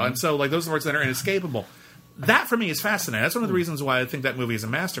right now, and so those are the parts that are inescapable. That for me is fascinating. That's one of the reasons why I think that movie is a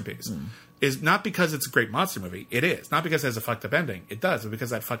masterpiece. Is not because it's a great monster movie. It is not because it has a fucked up ending. It does, but because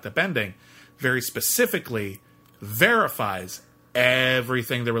that fucked up ending very specifically verifies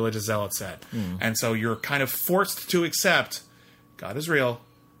everything the religious zealot said. And so you're kind of forced to accept God is real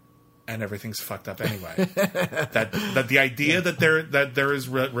and everything's fucked up anyway. that the idea that there is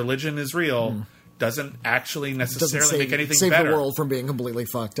religion is real doesn't actually necessarily make anything save better. The world from being completely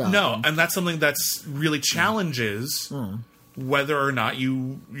fucked up. No, and that's something that's really challenges whether or not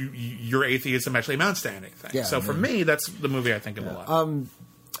your atheism actually amounts to anything. Yeah, so for me, that's the movie I think of a lot.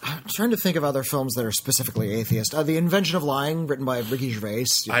 I'm trying to think of other films that are specifically atheist. The Invention of Lying, written by Ricky Gervais.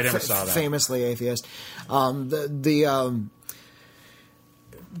 I never saw that. Famously atheist.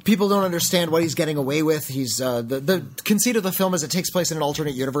 people don't understand what he's getting away with. He's the conceit of the film is it takes place in an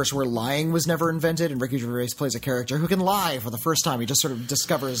alternate universe where lying was never invented, and Ricky Gervais plays a character who can lie for the first time. He just sort of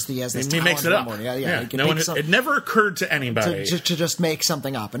discovers he has this talent. He makes it up. It never occurred to anybody to just make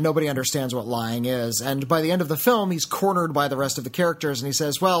something up, and nobody understands what lying is. And by the end of the film, he's cornered by the rest of the characters, and he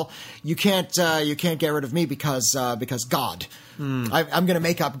says, "Well, you can't get rid of me because God." I'm going to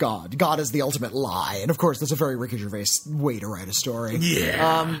make up God. God is the ultimate lie. And, of course, that's a very Ricky Gervais way to write a story.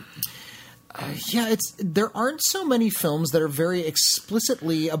 Yeah. There aren't so many films that are very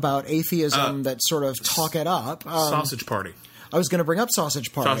explicitly about atheism that sort of talk it up. Sausage Party. I was going to bring up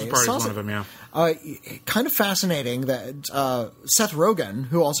Sausage Party. Sausage Party is one of them, yeah. Kind of fascinating that Seth Rogen,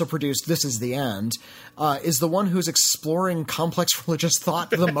 who also produced This Is the End, is the one who's exploring complex religious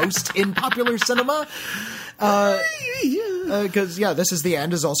thought the most in popular cinema. Because, This Is the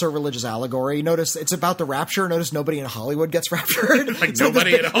End is also a religious allegory. Notice it's about the rapture. Notice nobody in Hollywood gets raptured. Like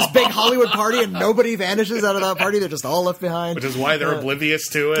nobody at all. This big Hollywood party, and nobody vanishes out of that party. They're just all left behind. Which is why they're oblivious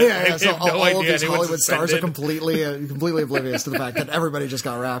to it. Yeah, so all of these Hollywood stars are completely oblivious to the fact that everybody just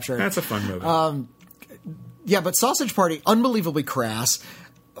got raptured. That's a fun movie. But Sausage Party, unbelievably crass.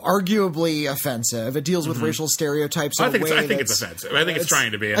 Arguably offensive. It deals with racial stereotypes. I think it's offensive. I think it's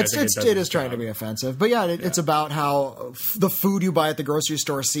trying to be. It is trying to be offensive. But it's about how the food you buy at the grocery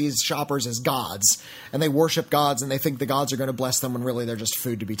store sees shoppers as gods, and they worship gods, and they think the gods are going to bless them when really they're just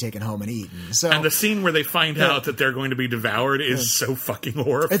food to be taken home and eaten. So, and the scene where they find out that they're going to be devoured is so fucking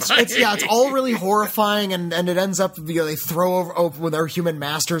horrifying. It's all really horrifying, and it ends up they throw over their human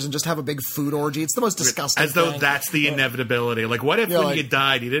masters and just have a big food orgy. It's the most disgusting As though that's the inevitability. Like, what if when you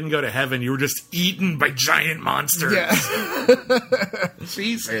died, you didn't go to heaven, you were just eaten by giant monsters. Yeah.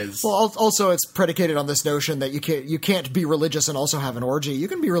 Jesus. Well, also it's predicated on this notion that you can't be religious and also have an orgy. You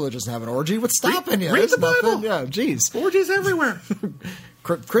can be religious and have an orgy. What's stopping you? Read the Bible. Nothing. Yeah, jeez. Orgies everywhere.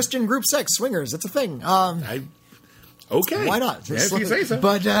 Christian group sex, swingers, it's a thing. Okay. Why not? Yeah, if you say so.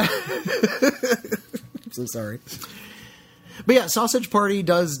 But I'm so sorry. But Sausage Party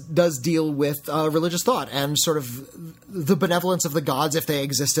does deal with religious thought and sort of the benevolence of the gods if they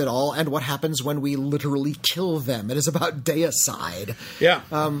exist at all, and what happens when we literally kill them. It is about deicide. Yeah.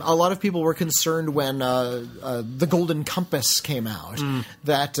 A lot of people were concerned when The Golden Compass came out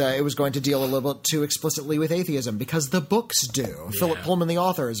that it was going to deal a little bit too explicitly with atheism, because the books do. Yeah. Philip Pullman, the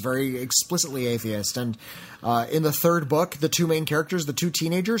author, is very explicitly atheist, and in the third book, the two main characters, the two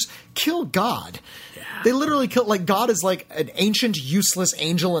teenagers, kill God. Yeah. They literally kill, God is like an ancient, useless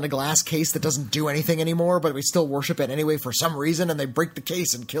angel in a glass case that doesn't do anything anymore, but we still worship it anyway for some reason, and they break the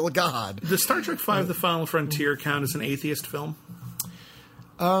case and kill God. Does Star Trek V: The Final Frontier count as an atheist film?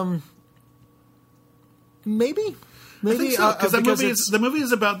 Maybe. Maybe so, because the movie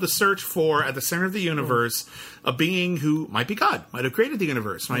is about the search for, at the center of the universe, a being who might be God, might have created the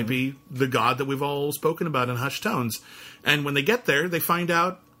universe, might be the God that we've all spoken about in hushed tones. And when they get there, they find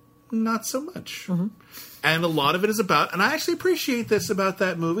out not so much. Mm-hmm. And a lot of it is about, and I actually appreciate this about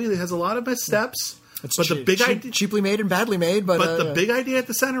that movie. It has a lot of missteps. But the big idea, cheaply made and badly made. But the big idea at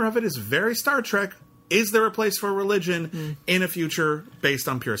the center of it is very Star Trek. Is there a place for religion in a future based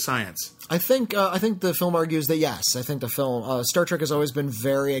on pure science? I think the film argues that yes. I think the film Star Trek has always been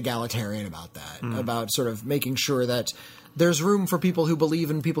very egalitarian about that, about sort of making sure that there's room for people who believe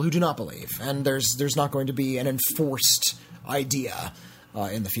and people who do not believe, and there's not going to be an enforced idea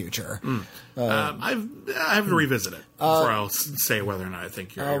in the future. I have to revisit it before I'll say whether or not I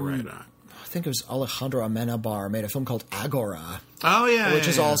think you're right or not. I think it was Alejandro Amenabar made a film called Agora. Oh, yeah. Which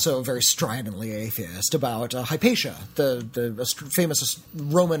is also very stridently atheist, about Hypatia, the famous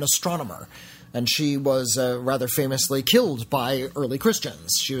Roman astronomer. And she was rather famously killed by early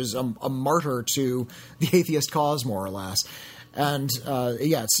Christians. She was a martyr to the atheist cause, more or less. And,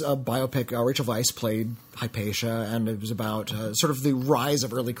 it's a biopic. Rachel Weisz played Hypatia, and it was about sort of the rise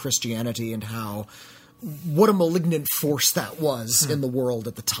of early Christianity and what a malignant force that was in the world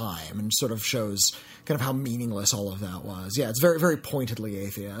at the time, and sort of shows kind of how meaningless all of that was. Yeah, it's very, very pointedly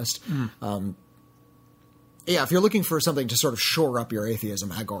atheist. If you're looking for something to sort of shore up your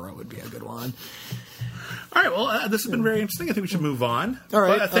atheism, Agora would be a good one. All right, well, this has been very interesting. I think we should move on. All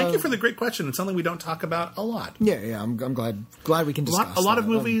right. But, thank you for the great question. It's something we don't talk about a lot. Yeah, I'm glad we can discuss a lot of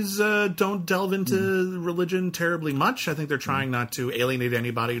movies don't delve into religion terribly much. I think they're trying not to alienate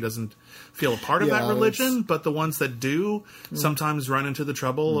anybody who doesn't feel a part of that religion, but the ones that do sometimes run into the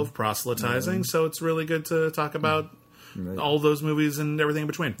trouble of proselytizing, so it's really good to talk about all those movies and everything in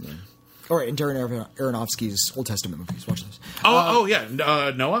between. Yeah. All right, and Darren Aronofsky's Old Testament movies. Watch those.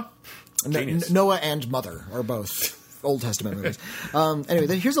 Noah? Noah and Mother are both Old Testament movies.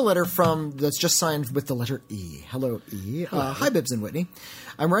 Anyway, here's a letter that's just signed with the letter E. Hello, E. Hi, Bibbs and Whitney.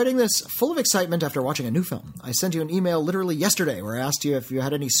 I'm writing this full of excitement after watching a new film. I sent you an email literally yesterday where I asked you if you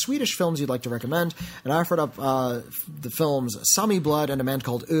had any Swedish films you'd like to recommend, and I offered up the films Sami Blood and A Man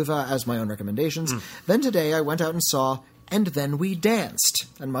Called Uva as my own recommendations. Then today I went out and saw And Then We Danced,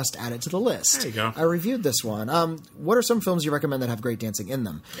 and must add it to the list. There you go. I reviewed this one. What are some films you recommend that have great dancing in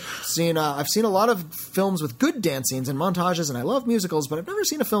them? I've seen a lot of films with good dance scenes and montages, and I love musicals, but I've never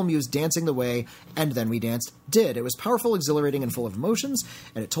seen a film use dancing the way And Then We Danced did. It was powerful, exhilarating, and full of emotions,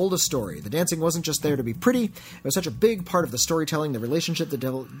 and it told a story. The dancing wasn't just there to be pretty. It was such a big part of the storytelling. The relationship that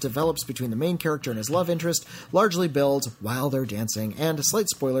develops between the main character and his love interest largely builds while they're dancing. And, slight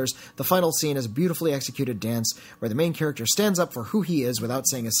spoilers, the final scene is a beautifully executed dance where the main character stands up for who he is without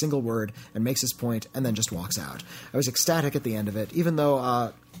saying a single word and makes his point and then just walks out. I was ecstatic at the end of it, even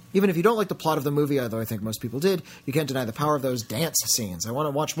if you don't like the plot of the movie, although I think most people did, you can't deny the power of those dance scenes. I want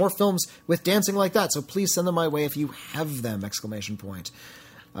to watch more films with dancing like that, so please send them my way if you have them! !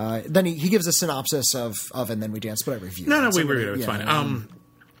 Then he gives a synopsis of And Then We Danced, but I reviewed it. No, we reviewed it. It's fine.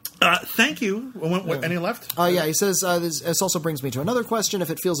 Thank you. Any left? He says, this also brings me to another question. If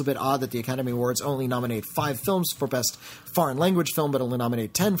it feels a bit odd that the Academy Awards only nominate 5 films for Best Foreign Language Film, but only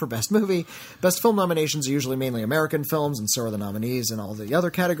nominate 10 for Best Movie. Best Film nominations are usually mainly American films, and so are the nominees in all the other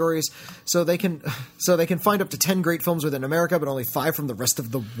categories. So they can find up to 10 great films within America, but only 5 from the rest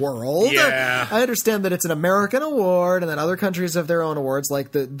of the world. Yeah. I understand that it's an American award, and then other countries have their own awards,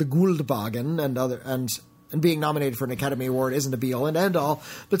 like the Guldbaggen and being nominated for an Academy Award isn't a be-all and end-all,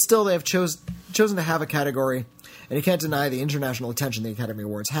 but still they have chosen to have a category, and you can't deny the international attention the Academy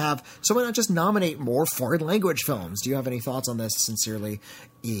Awards have, so why not just nominate more foreign language films? Do you have any thoughts on this? Sincerely,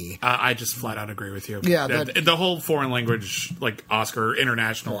 E. I just flat out agree with you. Yeah, the whole foreign language, like Oscar,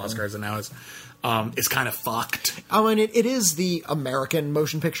 international Oscars, and now is kind of fucked. I mean, it is the American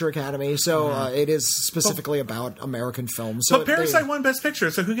Motion Picture Academy, so it is specifically about American films. So but Parasite won Best Picture,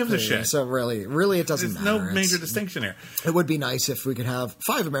 so who gives a shit? So really it doesn't matter. There's no major distinction here. It would be nice if we could have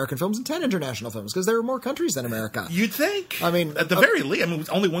 5 American films and 10 international films, because there are more countries than America. You'd think. I mean, at the very least,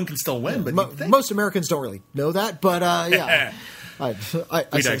 only one can still win, but most Americans don't really know that, but yeah. I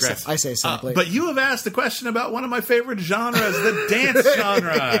say cynically. But you have asked a question about one of my favorite genres, the dance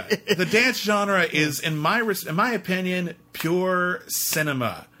genre. The dance genre is, in my opinion, pure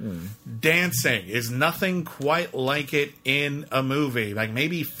cinema. Dancing is nothing quite like it in a movie. Like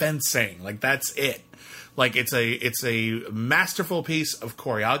maybe fencing. Like that's it. Like it's a masterful piece of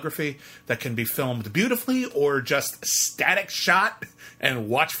choreography that can be filmed beautifully or just static shot and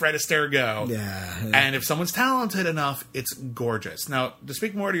watch Fred Astaire go. Yeah. And if someone's talented enough, it's gorgeous. Now, to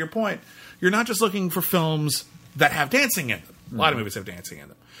speak more to your point, you're not just looking for films that have dancing in them. A lot of movies have dancing in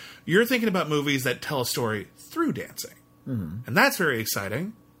them. You're thinking about movies that tell a story through dancing. And that's very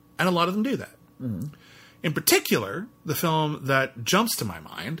exciting, and a lot of them do that. In particular, the film that jumps to my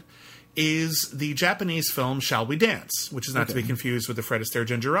mind is the Japanese film Shall We Dance, which is not to be confused with the Fred Astaire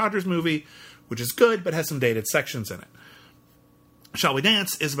Ginger Rogers movie, which is good but has some dated sections in it. Shall We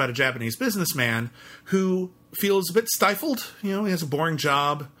Dance is about a Japanese businessman who feels a bit stifled. You know, he has a boring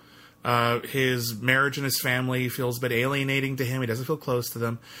job. His marriage and his family feels a bit alienating to him. He doesn't feel close to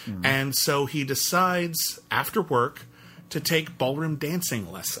them. And so he decides, after work, to take ballroom dancing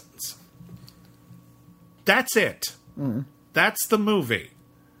lessons. That's it. That's the movie.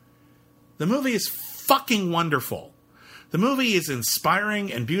 The movie is fucking wonderful. The movie is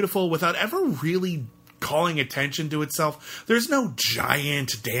inspiring and beautiful without ever really calling attention to itself. There's no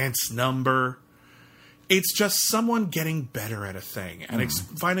giant dance number. It's just someone getting better at a thing and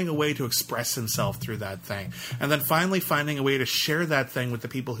finding a way to express himself through that thing. And then finally finding a way to share that thing with the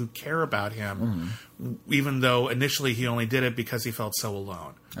people who care about him, even though initially he only did it because he felt so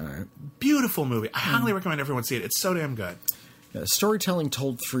alone. All right. Beautiful movie. I highly recommend everyone see it. It's so damn good. Storytelling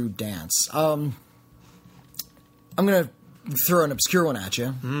told through dance. I'm going to throw an obscure one at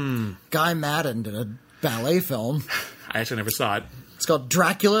you. Guy Madden did a ballet film. I actually never saw it. It's called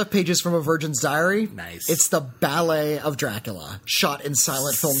Dracula, Pages from a Virgin's Diary. Nice. It's the ballet of Dracula, shot in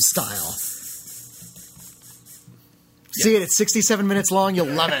silent film style. See it, it's 67 minutes long, you'll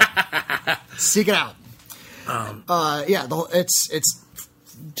love it. Seek it out. It's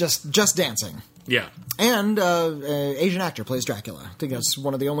just dancing. Yeah. And Asian actor plays Dracula. I think that's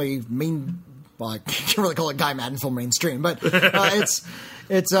one of the only main... Well, I can't really call it Guy Madden film mainstream, but it's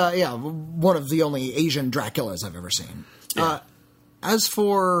one of the only Asian Draculas I've ever seen. Yeah. As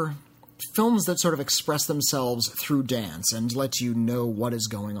for films that sort of express themselves through dance and let you know what is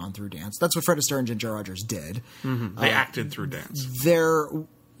going on through dance, that's what Fred Astaire and Ginger Rogers did. They acted through dance.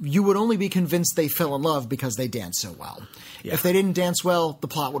 you would only be convinced they fell in love because they dance so well. Yeah. If they didn't dance well, the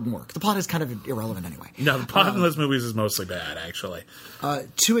plot wouldn't work. The plot is kind of irrelevant anyway. No, the plot in those movies is mostly bad, actually.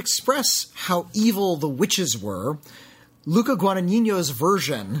 To express how evil the witches were, Luca Guadagnino's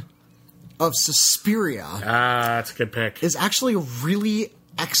version of Suspiria that's a good pick. Is actually a really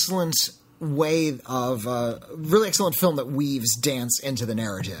excellent really excellent film that weaves dance into the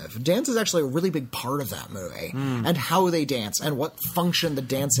narrative. Dance is actually a really big part of that movie, and how they dance and what function the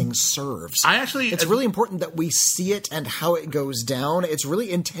dancing serves. It's really important that we see it and how it goes down. It's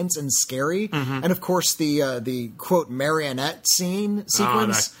really intense and scary, and of course the quote marionette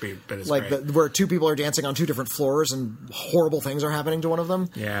sequence, where two people are dancing on two different floors and horrible things are happening to one of them.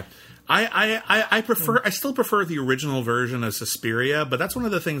 Yeah. I still prefer the original version of Suspiria, but that's one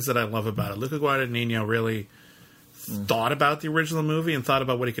of the things that I love about it. Luca Guadagnino really thought about the original movie and thought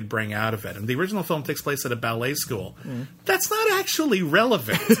about what he could bring out of it. And the original film takes place at a ballet school. That's not actually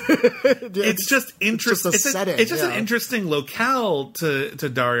relevant. It's just interesting. It's just an interesting locale to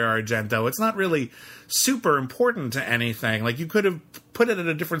Dario Argento. It's not really super important to anything. Like, you could have put it at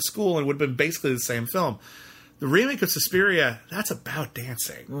a different school and it would have been basically the same film. The remake of Suspiria, that's about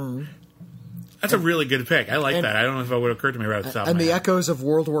dancing. That's a really good pick. I like that. I don't know if it would have occurred to me right off the top of my head. And the echoes of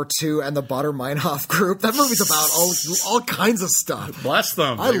World War II and the Baader Meinhof group. That movie's about all kinds of stuff. Bless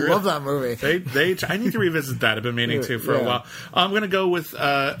them. I love that movie. I need to revisit that. I've been meaning to for a while. I'm going to go with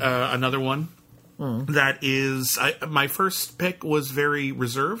another one that is... my first pick was very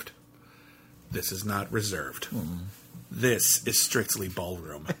reserved. This is not reserved. This is Strictly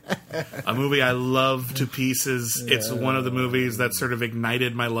Ballroom, a movie I love to pieces. Yeah. It's one of the movies that sort of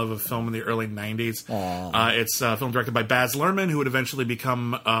ignited my love of film in the early 90s. It's a film directed by Baz Luhrmann, who would eventually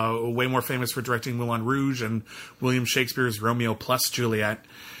become way more famous for directing Moulin Rouge and William Shakespeare's Romeo plus Juliet.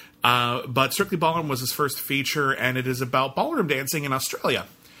 But Strictly Ballroom was his first feature, and it is about ballroom dancing in Australia,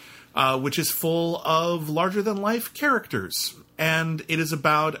 which is full of larger-than-life characters. And it is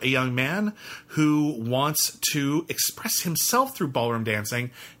about a young man who wants to express himself through ballroom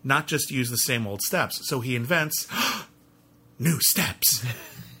dancing, not just use the same old steps. So he invents new steps.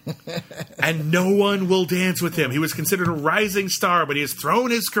 And no one will dance with him. He was considered a rising star, but he has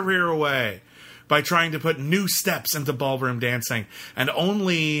thrown his career away by trying to put new steps into ballroom dancing. And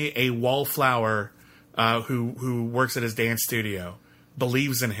only a wallflower who works at his dance studio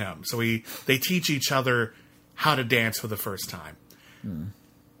believes in him. So they teach each other how to dance for the first time.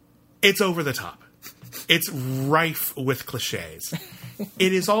 It's over the top. It's rife with cliches.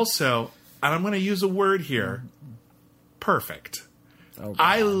 It is also, and I'm going to use a word here, perfect.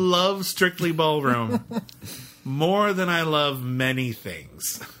 I love Strictly Ballroom more than I love many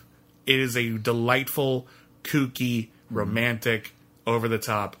things. It is a delightful, kooky, romantic,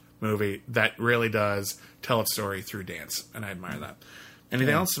 over-the-top movie that really does tell its story through dance, and I admire that.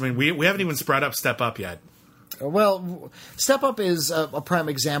 Anything else? I mean, we haven't even brought up Step Up yet. Well, Step Up is a prime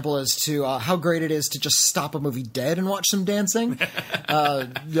example as to how great it is to just stop a movie dead and watch some dancing.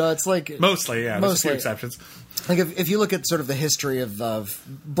 It's like... Mostly, yeah. There's a few exceptions. Like, if you look at sort of the history of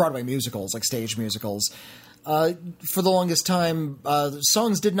Broadway musicals, like stage musicals, for the longest time,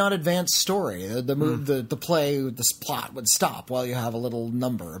 songs did not advance story. The play, the plot would stop while you have a little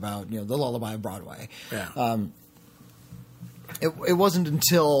number about, the lullaby of Broadway. Yeah. It wasn't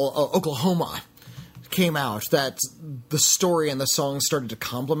until Oklahoma came out that the story and the songs started to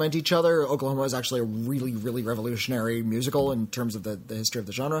complement each other. Oklahoma is actually a really, really revolutionary musical in terms of the history of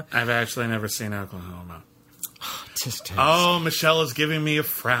the genre. I've actually never seen Oklahoma. Tisk. Oh, Michelle is giving me a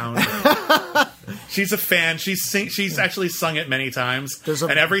frown. She's a fan. She's actually sung it many times.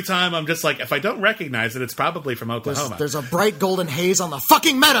 And every time I'm just like, if I don't recognize it, it's probably from Oklahoma. There's a bright golden haze on the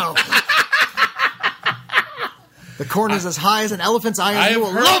fucking meadow. The corn is as high as an elephant's eye, and you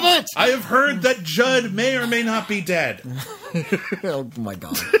will love it! I have heard that Judd may or may not be dead. Oh, my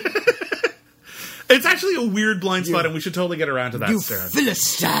God. It's actually a weird blind spot, and we should totally get around to that soon. You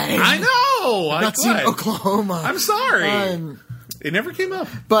Philistine! I know! I've not seen Oklahoma. I'm sorry. It never came up.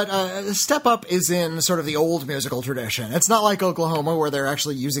 But Step Up is in sort of the old musical tradition. It's not like Oklahoma, where they're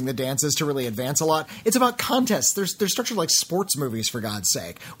actually using the dances to really advance a lot. It's about contests. They're structured like sports movies, for God's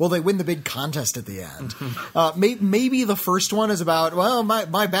sake. Well, they win the big contest at the end. Maybe the first one is about, well,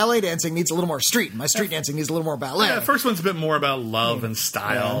 my ballet dancing needs a little more street. My street dancing needs a little more ballet. Yeah, the first one's a bit more about love and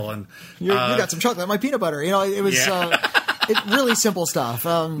style. Yeah. And you got some chocolate, my peanut butter. It was... It's really simple stuff.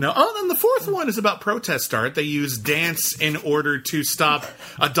 Then the fourth one is about protest art. They use dance in order to stop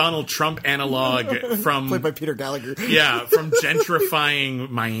a Donald Trump analog from... Played by Peter Gallagher. Yeah, from gentrifying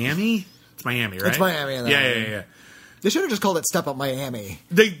Miami. It's Miami, right? It's Miami. Yeah. They should have just called it Step Up Miami.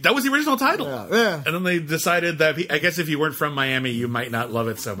 That was the original title. Yeah. And then they decided that, I guess if you weren't from Miami, you might not love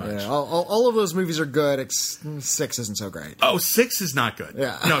it so much. Yeah, all of those movies are good. 6 isn't so great. Oh, 6 is not good.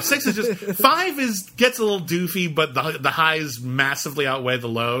 Yeah. No, 6 is just... 5 gets a little doofy, but the highs massively outweigh the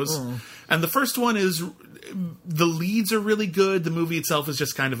lows. And the first one is... The leads are really good. The movie itself is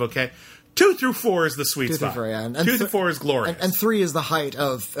just kind of okay. 2 through 4 is the sweet spot. 2 through 4 is glorious. And 3 is the height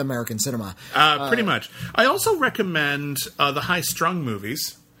of American cinema. Pretty much. I also recommend the High Strung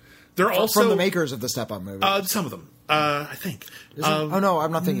movies. They're also... From the makers of the Step Up movie. Some of them. I think. Oh, no,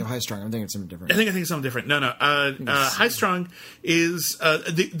 I'm not thinking of High Strung. I'm thinking of something different. I think it's something different. No. High Strung is...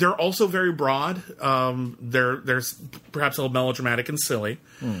 they're also very broad. There's perhaps a little melodramatic and silly.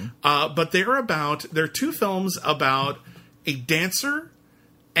 But they're 2 films about a dancer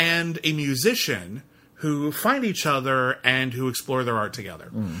and a musician who find each other and who explore their art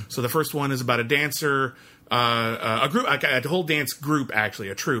together. So the first one is about a dancer, a group, a whole dance group, actually,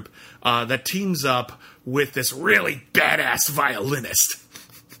 a troupe, that teams up with this really badass violinist.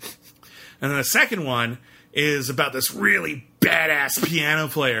 And then the second one is about this really badass piano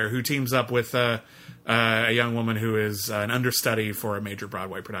player who teams up with a young woman who is an understudy for a major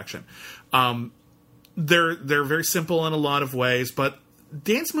Broadway production. They're very simple in a lot of ways, but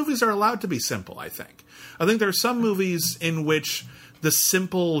dance movies are allowed to be simple, I think. I think there are some movies in which the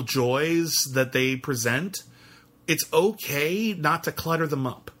simple joys that they present, it's okay not to clutter them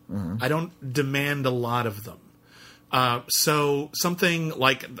up. I don't demand a lot of them. So something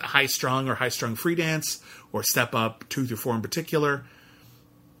like High Strung or High Strung Free Dance or Step Up 2 through 4 in particular,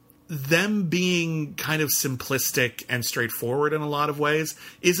 them being kind of simplistic and straightforward in a lot of ways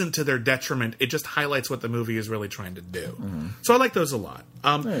isn't to their detriment. It just highlights what the movie is really trying to do. So I like those a lot.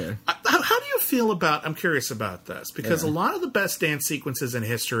 How do you feel about... I'm curious about this, because a lot of the best dance sequences in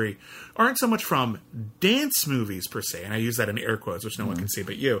history aren't so much from dance movies per se, and I use that in air quotes, which no one can see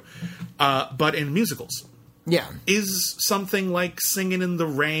but you, but in musicals. Yeah. Is something like Singing in the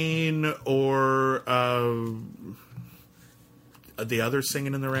Rain or... the other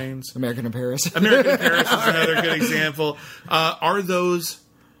Singing in the Rains? American in Paris. American in Paris is another good example. Are those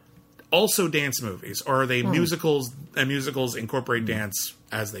also dance movies, or are they musicals, and musicals incorporate dance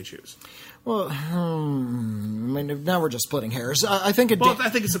as they choose? Well, I mean, now we're just splitting hairs. I think I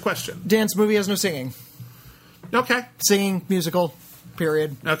think it's a question. Dance movie has no singing. Okay. Singing, musical,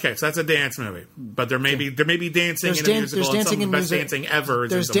 period. Okay, so that's a dance movie. But there may be dancing in a musical. There's dancing in best dancing ever.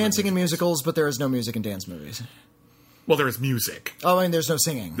 There's dancing in musicals, but there is no music in dance movies. Well, there is music. Oh, I mean, there's no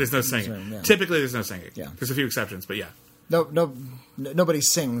singing. There's no singing. Typically, there's no singing. Yeah. There's a few exceptions, but yeah. Nobody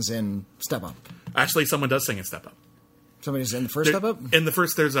sings in Step Up. Actually, someone does sing in Step Up. Somebody's in the first Step Up? In the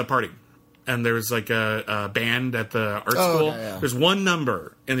first, there's a party. And there's like a band at the art school. Okay, yeah. There's one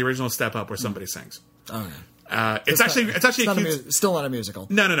number in the original Step Up where somebody sings. Okay. It's actually still not a musical.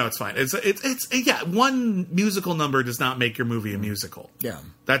 No, it's fine. It's one musical number does not make your movie a musical. Yeah.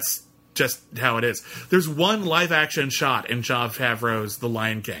 That's just how it is. There's one live action shot in Jon Favreau's The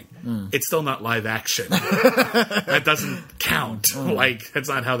Lion King. It's still not live action. That doesn't count. That's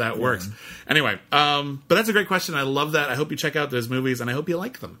not how that works. Anyway, but that's a great question. I love that. I hope you check out those movies, and I hope you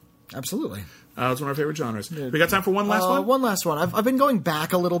like them. Absolutely. It's one of our favorite genres. We got time for one last one? One last one. I've been going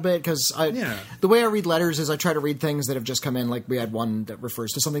back a little bit because the way I read letters is I try to read things that have just come in. Like we had one that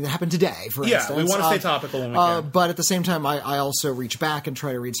refers to something that happened today, for instance. Yeah, we want to stay topical when we can. But at the same time, I also reach back and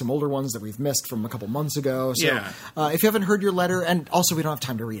try to read some older ones that we've missed from a couple months ago. So if you haven't heard your letter, and also we don't have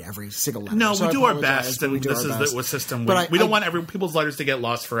time to read every single letter. No, so we do our best, and this is the system. We don't want people's letters to get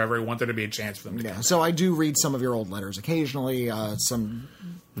lost forever. We want there to be a chance for them to get. So I do read some of your old letters occasionally.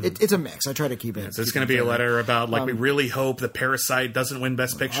 It's a mix. I try to keep it. So it's going to be a letter about, we really hope that Parasite doesn't win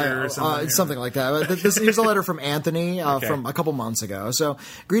Best Picture or something. Something like that. Here's a letter from Anthony from a couple months ago. So,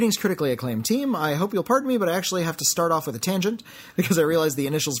 greetings, critically acclaimed team. I hope you'll pardon me, but I actually have to start off with a tangent because I realize the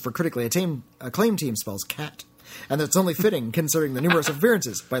initials for critically acclaimed team spells cat. And that's only fitting considering the numerous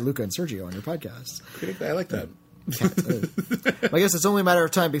appearances by Luca and Sergio on your podcasts. I like that. I guess it's only a matter of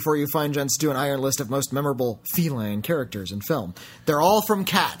time before you find gents do an iron list of most memorable feline characters in film. They're all from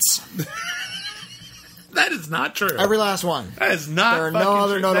Cats. That is not true. Every last one. That is not. There are no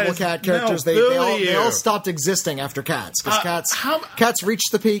other notable cat characters. They all stopped existing after Cats because Cats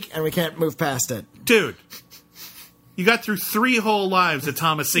reached the peak and we can't move past it. Dude, you got through 3 whole lives of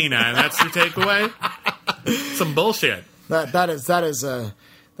Thomasina, and that's your takeaway? Some bullshit.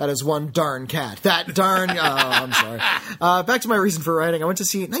 That is one darn cat. That darn... I'm sorry. Back to my reason for writing. I went to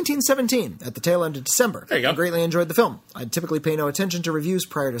see 1917 at the tail end of December. There you go. I greatly enjoyed the film. I typically pay no attention to reviews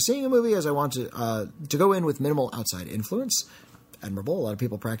prior to seeing a movie as I want to go in with minimal outside influence. admirable. A lot of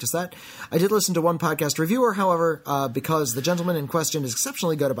people practice that. I did listen to one podcast reviewer, however, because the gentleman in question is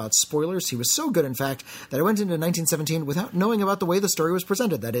exceptionally good about spoilers. He was so good, in fact, that I went into 1917 without knowing about the way the story was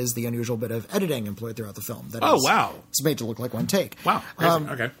presented. That is, the unusual bit of editing employed throughout the film. Wow. It's made to look like one take. Wow.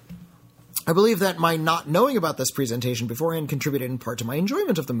 Okay. I believe that my not knowing about this presentation beforehand contributed in part to my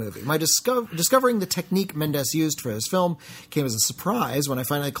enjoyment of the movie. My discovering the technique Mendes used for his film came as a surprise when I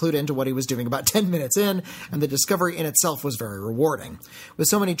finally clued into what he was doing about 10 minutes in, and the discovery in itself was very rewarding. With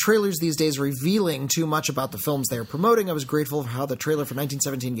so many trailers these days revealing too much about the films they are promoting, I was grateful for how the trailer for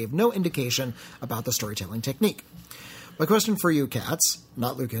 1917 gave no indication about the storytelling technique. My question for you, cats,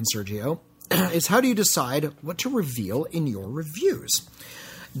 not Luca and Sergio, is how do you decide what to reveal in your reviews?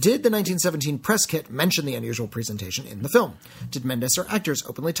 Did the 1917 press kit mention the unusual presentation in the film? Did Mendes or actors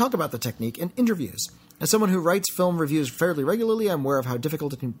openly talk about the technique in interviews? As someone who writes film reviews fairly regularly, I'm aware of how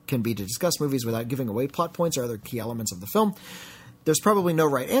difficult it can be to discuss movies without giving away plot points or other key elements of the film. There's probably no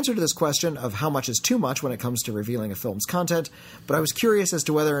right answer to this question of how much is too much when it comes to revealing a film's content, but I was curious as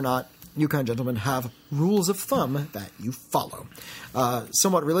to whether or not you kind gentlemen have rules of thumb that you follow.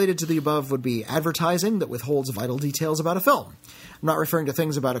 Somewhat related to the above would be advertising that withholds vital details about a film. I'm not referring to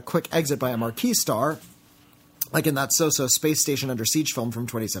things about a quick exit by a marquee star, like in that so-so Space Station Under Siege film from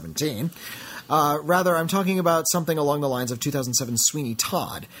 2017. Rather, I'm talking about something along the lines of 2007 Sweeney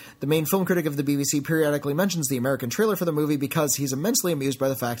Todd. The main film critic of the BBC periodically mentions the American trailer for the movie because he's immensely amused by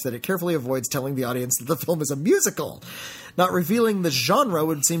the fact that it carefully avoids telling the audience that the film is a musical. Not revealing the genre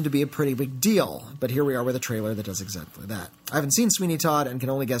would seem to be a pretty big deal, but here we are with a trailer that does exactly that. I haven't seen Sweeney Todd and can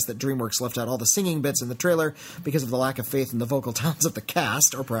only guess that DreamWorks left out all the singing bits in the trailer because of the lack of faith in the vocal talents of the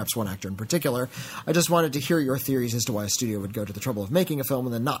cast, or perhaps one actor in particular. I just wanted to hear your theories as to why a studio would go to the trouble of making a film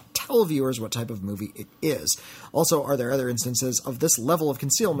and then not tell viewers what type of movie it is. Also, are there other instances of this level of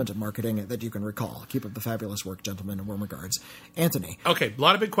concealment of marketing that you can recall? Keep up the fabulous work, gentlemen, and warm regards. Anthony. Okay, a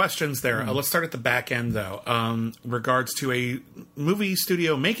lot of big questions there. Let's start at the back end, though. Regards to a movie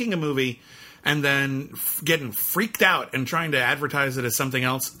studio making a movie and then getting freaked out and trying to advertise it as something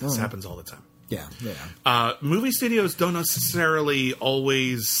else. This happens all the time. Yeah. Movie studios don't necessarily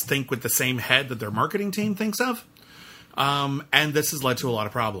always think with the same head that their marketing team thinks of. And this has led to a lot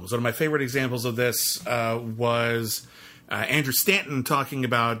of problems. One of my favorite examples of this was Andrew Stanton talking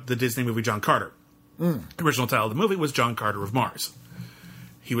about the Disney movie John Carter. The original title of the movie was John Carter of Mars.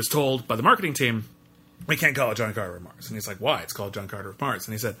 He was told by the marketing team, we can't call it John Carter of Mars. And he's like, why? It's called John Carter of Mars.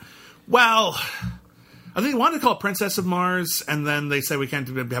 And he said, well, I think they wanted to call it Princess of Mars, and then they said we can't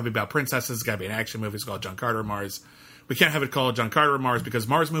have it about princesses. It's got to be an action movie. It's called John Carter of Mars. We can't have it called John Carter of Mars because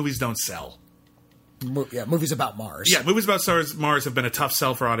Mars movies don't sell. Yeah, movies about Mars. Yeah, movies about Mars have been a tough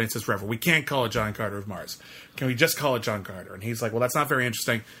sell for audiences forever. We can't call it John Carter of Mars. Can we just call it John Carter? And he's like, well, that's not very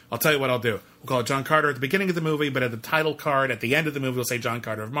interesting. I'll tell you what I'll do. We'll call it John Carter at the beginning of the movie, but at the title card, at the end of the movie, we'll say John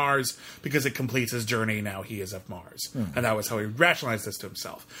Carter of Mars because it completes his journey. Now he is of Mars. And that was how he rationalized this to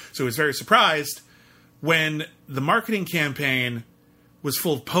himself. So he was very surprised when the marketing campaign was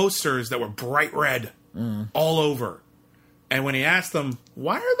full of posters that were bright red all over. And when he asked them,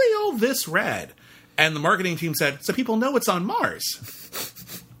 why are they all this red? And the marketing team said, so people know it's on Mars.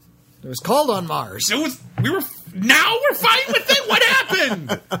 It was called On Mars. Now we're fine with it. What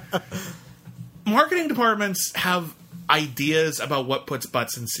happened? Marketing departments have ideas about what puts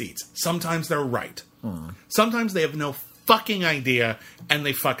butts in seats. Sometimes they're right. Sometimes they have no fucking idea and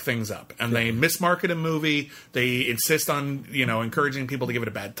they fuck things up. And they mismarket a movie. They insist on, encouraging people to give it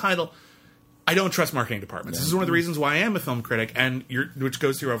a bad title. I don't trust marketing departments. This is one of the reasons why I am a film critic, and which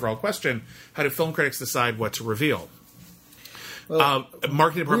goes to your overall question: how do film critics decide what to reveal? Well,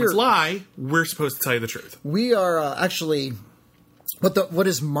 marketing departments lie. We're supposed to tell you the truth. We are actually. What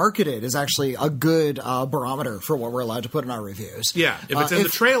is marketed is actually a good barometer for what we're allowed to put in our reviews. Yeah, if it's in the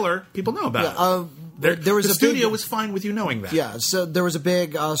trailer, people know about it. The studio was fine with you knowing that. Yeah, so there was a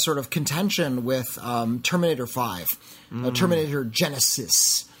big sort of contention with Terminator 5, Terminator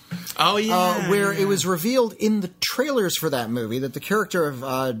Genesis. Oh, yeah. Where it was revealed in the trailers for that movie that the character of,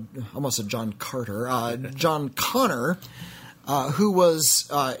 almost said John Carter, John Connor, who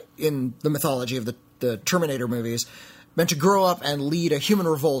was in the mythology of the Terminator movies, meant to grow up and lead a human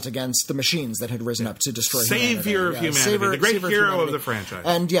revolt against the machines that had risen up to destroy humanity. Savior of humanity. The great hero of the franchise.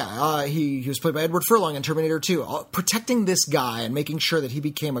 And he was played by Edward Furlong in Terminator 2. Protecting this guy and making sure that he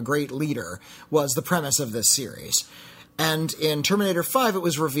became a great leader was the premise of this series. And in Terminator 5, it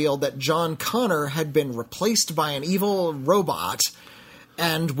was revealed that John Connor had been replaced by an evil robot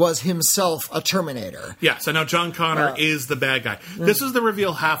and was himself a Terminator. Yeah, so now John Connor is the bad guy. This is the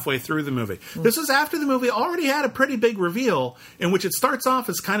reveal halfway through the movie. This is after the movie already had a pretty big reveal, in which it starts off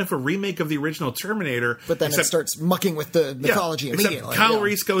as kind of a remake of the original Terminator. But then it starts mucking with the mythology immediately. Kyle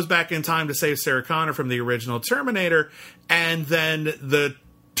Reese goes back in time to save Sarah Connor from the original Terminator, and then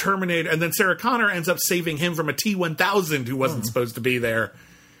Sarah Connor ends up saving him from a T-1000 who wasn't supposed to be there.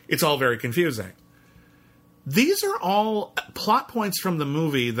 It's all very confusing. These are all plot points from the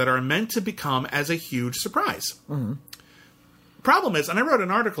movie that are meant to become as a huge surprise. Problem is, and I wrote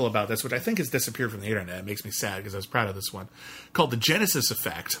an article about this, which I think has disappeared from the internet. It makes me sad because I was proud of this one, called The Genesis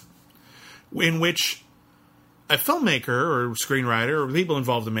Effect, in which a filmmaker or screenwriter or people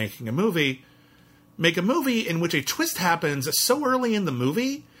involved in making a movie make a movie in which a twist happens so early in the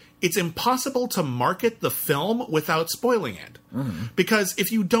movie it's impossible to market the film without spoiling it. Because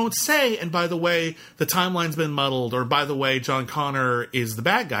if you don't say, and by the way, the timeline's been muddled, or by the way, John Connor is the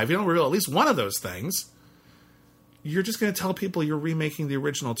bad guy, if you don't reveal at least one of those things, you're just going to tell people you're remaking the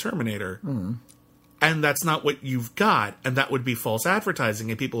original Terminator. And that's not what you've got, and that would be false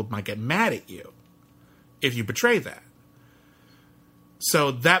advertising, and people might get mad at you if you betray that.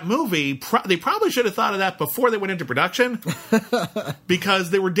 So that movie, they probably should have thought of that before they went into production, because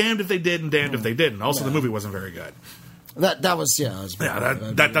they were damned if they did and damned if they didn't. Also, the movie wasn't very good. That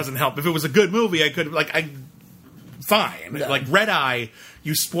doesn't help. If it was a good movie, I could fine. Yeah. Like Red Eye,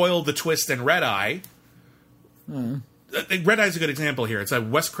 you spoiled the twist in Red Eye. Red Eye's a good example here. It's a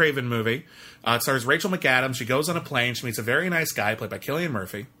Wes Craven movie. It stars Rachel McAdams. She goes on a plane. She meets a very nice guy played by Cillian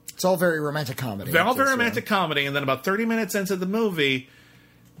Murphy. It's all very romantic comedy. They're all very romantic comedy, and then about 30 minutes into the movie,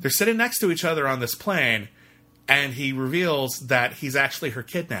 they're sitting next to each other on this plane, and he reveals that he's actually her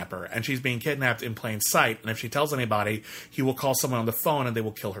kidnapper, and she's being kidnapped in plain sight, and if she tells anybody, he will call someone on the phone and they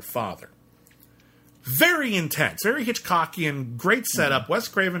will kill her father. Very intense, very Hitchcockian, great setup. Wes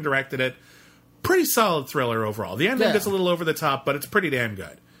Craven directed it. Pretty solid thriller overall. The ending gets a little over the top, but it's pretty damn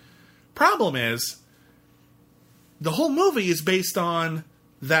good. Problem is, the whole movie is based on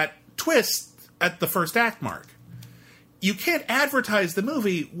that twist at the first act mark. You can't advertise the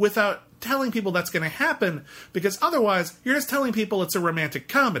movie without telling people that's going to happen, because otherwise you're just telling people it's a romantic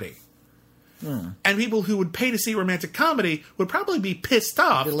comedy. And people who would pay to see romantic comedy would probably be pissed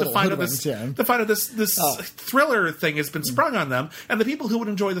off to find out this thriller thing has been sprung on them, and the people who would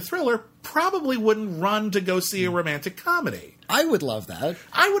enjoy the thriller probably wouldn't run to go see a romantic comedy. I would love that.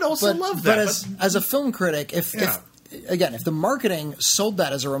 I would also love that. But as a film critic, if the marketing sold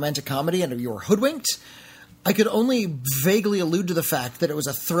that as a romantic comedy and you were hoodwinked, I could only vaguely allude to the fact that it was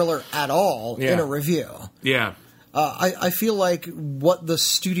a thriller at all in a review. Yeah. I feel like what the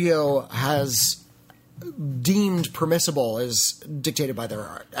studio has deemed permissible is dictated by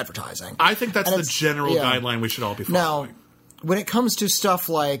their advertising. I think that's the general guideline we should all be following. Now, when it comes to stuff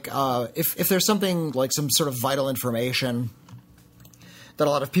like if there's something like some sort of vital information that a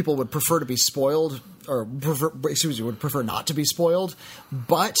lot of people would prefer to be spoiled, or would prefer not to be spoiled,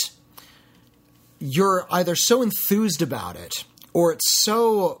 but you're either so enthused about it, or it's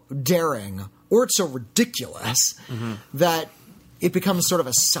so daring, or it's so ridiculous that it becomes sort of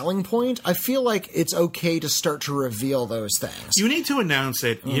a selling point. I feel like it's okay to start to reveal those things. You need to announce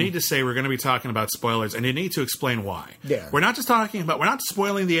it. You need to say we're going to be talking about spoilers, and you need to explain why. Yeah. We're not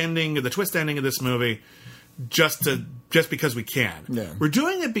spoiling the ending, the twist ending of this movie just because we can. Yeah. We're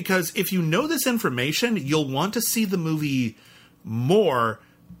doing it because if you know this information, you'll want to see the movie more,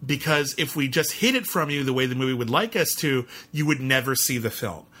 because if we just hid it from you the way the movie would like us to, you would never see the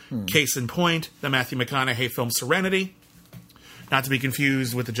film. Case in point, the Matthew McConaughey film Serenity, not to be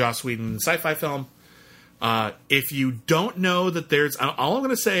confused with the Joss Whedon sci-fi film. If you don't know that there's... All I'm going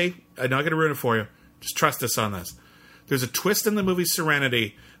to say, I'm not going to ruin it for you, just trust us on this. There's a twist in the movie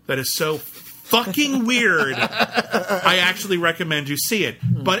Serenity that is so fucking weird, I actually recommend you see it.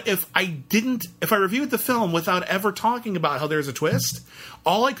 But if I reviewed the film without ever talking about how there's a twist,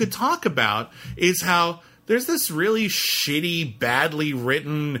 all I could talk about is how there's this really shitty, badly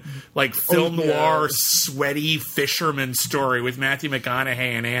written, like film noir, sweaty fisherman story with Matthew McConaughey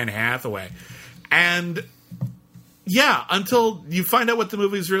and Anne Hathaway. And yeah, until you find out what the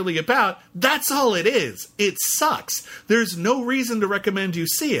movie's really about, that's all it is. It sucks. There's no reason to recommend you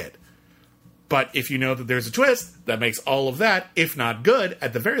see it. But if you know that there's a twist, that makes all of that, if not good,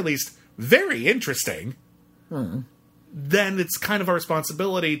 at the very least, very interesting, then it's kind of our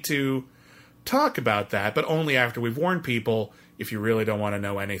responsibility to talk about that, but only after we've warned people, if you really don't want to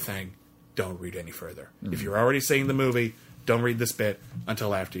know anything, don't read any further. If you're already seeing the movie, don't read this bit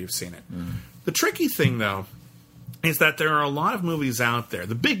until after you've seen it. The tricky thing, though, is that there are a lot of movies out there,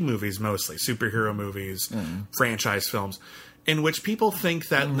 the big movies mostly, superhero movies, franchise films, in which people think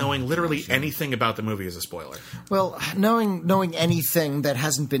that knowing literally anything about the movie is a spoiler. Well, knowing anything that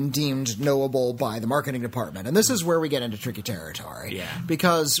hasn't been deemed knowable by the marketing department, and this is where we get into tricky territory. Yeah.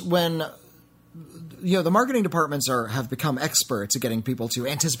 Because when the marketing departments have become experts at getting people to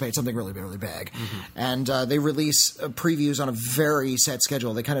anticipate something really, really big. And they release previews on a very set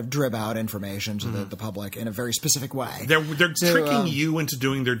schedule. They kind of drib out information to the public in a very specific way. They're tricking you into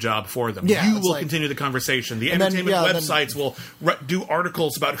doing their job for them. You will continue the conversation. The entertainment websites will do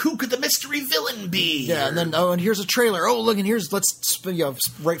articles about who could the mystery villain be. Yeah, and then, and here's a trailer. Oh, look, and let's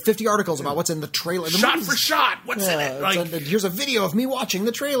write 50 articles about what's in the trailer. Shot for shot, what's in it? Here's a video of me watching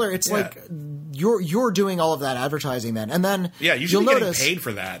the trailer. It's like you're doing all of that advertising then, and then you should be getting paid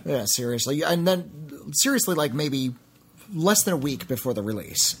for that. Yeah, seriously, and then like maybe less than a week before the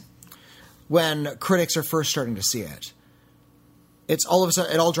release, when critics are first starting to see it, it's all of a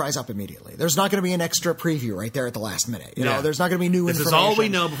sudden it all dries up immediately. There's not going to be an extra preview right there at the last minute. You know, there's not going to be new information. This is all we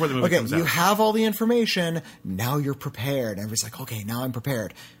know before the movie comes out. You have all the information. Now you're prepared. Everybody's like, okay, now I'm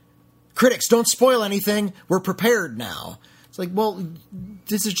prepared. Critics, don't spoil anything. We're prepared now. It's like, well,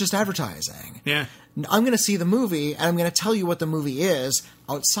 this is just advertising. Yeah. I'm going to see the movie, and I'm going to tell you what the movie is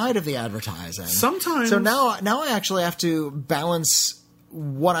outside of the advertising. Sometimes. So now I actually have to balance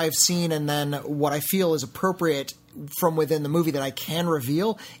what I've seen and then what I feel is appropriate from within the movie that I can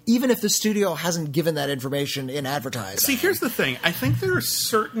reveal, even if the studio hasn't given that information in advertising. See, here's the thing. I think there are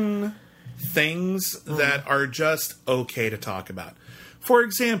certain things that are just okay to talk about. For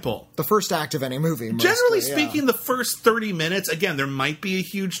example, the first act of any movie. Generally speaking, the first 30 minutes, again, there might be a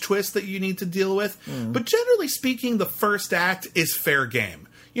huge twist that you need to deal with, but generally speaking, the first act is fair game.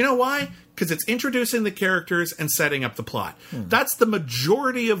 You know why? Because it's introducing the characters and setting up the plot. That's the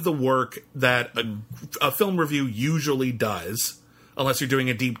majority of the work that a film review usually does, unless you're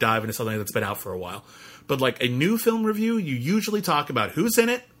doing a deep dive into something that's been out for a while. But like a new film review, you usually talk about who's in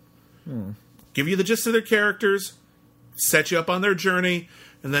it, give you the gist of their characters, set you up on their journey,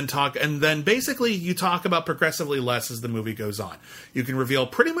 and then basically you talk about progressively less as the movie goes on. You can reveal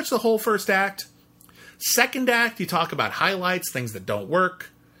pretty much the whole first act. Second act, you talk about highlights, things that don't work,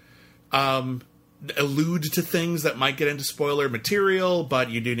 allude to things that might get into spoiler material, but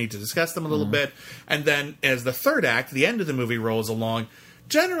you do need to discuss them a little bit. And then as the third act, the end of the movie rolls along,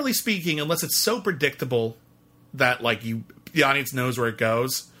 generally speaking, unless it's so predictable that the audience knows where it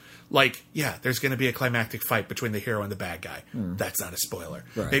goes, there's going to be a climactic fight between the hero and the bad guy. That's not a spoiler.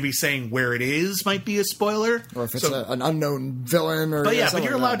 Right. Maybe saying where it is might be a spoiler. Or if it's an unknown villain. But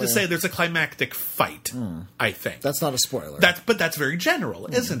you're allowed to say there's a climactic fight, I think. That's not a spoiler. But that's very general,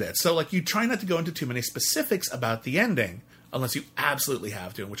 isn't it? So you try not to go into too many specifics about the ending, unless you absolutely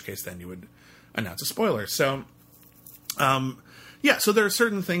have to, in which case then you would announce a spoiler. So, so there are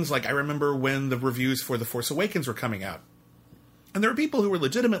certain things, I remember when the reviews for The Force Awakens were coming out. And there were people who were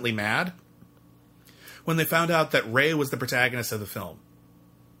legitimately mad when they found out that Rey was the protagonist of the film.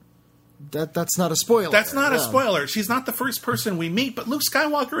 That's not a spoiler. That's not a spoiler. She's not the first person we meet, but Luke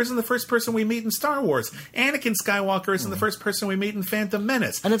Skywalker isn't the first person we meet in Star Wars. Anakin Skywalker isn't the first person we meet in Phantom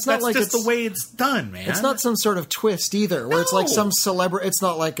Menace. And it's not That's just the way it's done, man. It's not some sort of twist either, where it's like some celebrity. It's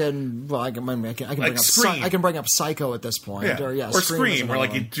not like I can bring up Scream. I can bring up Psycho at this point, or Scream, where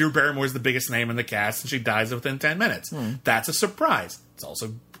Drew Barrymore's the biggest name in the cast, and she dies within 10 minutes. That's a surprise. It's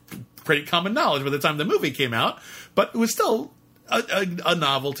also pretty common knowledge by the time the movie came out, but it was still a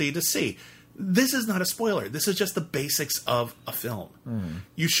novelty to see. This is not a spoiler. This is just the basics of a film.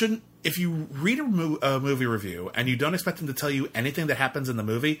 You shouldn't, if you read a movie review and you don't expect them to tell you anything that happens in the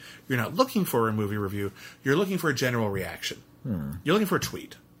movie, you're not looking for a movie review. You're looking for a general reaction. You're looking for a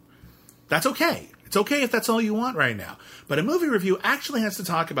tweet. That's okay. It's okay if that's all you want right now. But a movie review actually has to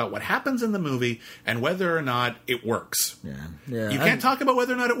talk about what happens in the movie and whether or not it works. Yeah. You can't talk about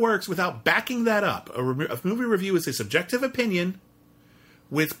whether or not it works without backing that up. A movie review is a subjective opinion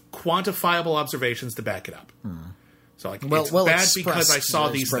with quantifiable observations to back it up. So it's bad because I saw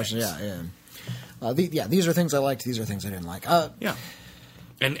these things. These are things I liked. These are things I didn't like.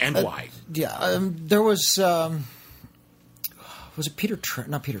 And why? There was... was it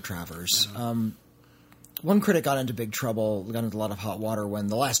not Peter Travers? One critic got into big trouble, got into a lot of hot water when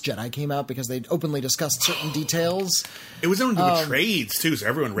The Last Jedi came out because they openly discussed certain details. It was in the trades, too, so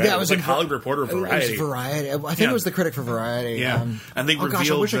everyone read it. It was like Hollywood Reporter, Variety. It was Variety. I think it was the critic for Variety. And they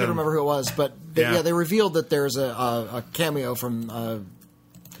revealed... I wish I could remember who it was, but they revealed that there's a cameo from... I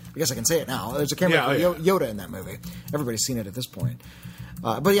guess I can say it now. There's a cameo from Yoda in that movie. Everybody's seen it at this point.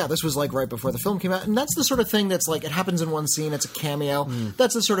 But yeah, this was like right before the film came out, and that's the sort of thing that's like, it happens in one scene, it's a cameo.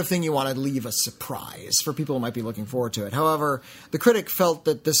 That's the sort of thing you want to leave a surprise for people who might be looking forward to it. However, the critic felt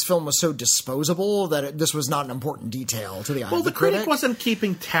that this film was so disposable that this was not an important detail to the eye. Well, the critic wasn't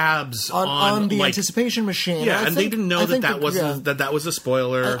keeping tabs on the anticipation machine. Yeah, and they didn't know that was a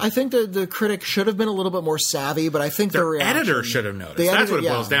spoiler. I think that the critic should have been a little bit more savvy, but I think their editor should have noticed. That's what it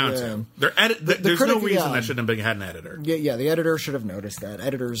boils down to. There's no reason that shouldn't have had an editor. Yeah, the editor should have noticed that.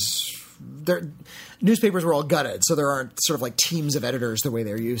 Editors, newspapers were all gutted, so there aren't sort of like teams of editors the way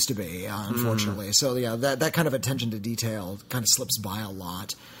there used to be, unfortunately. So yeah, that kind of attention to detail kind of slips by a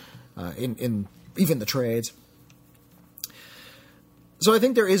lot in even the trades. So I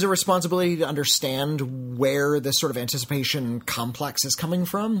think there is a responsibility to understand where this sort of anticipation complex is coming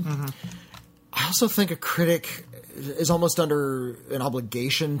from. I also think a critic is almost under an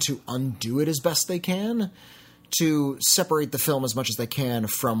obligation to undo it as best they can, to separate the film as much as they can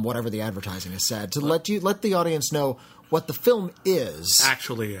from whatever the advertising has said, to let the audience know what the film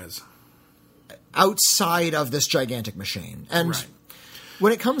actually is outside of this gigantic machine. And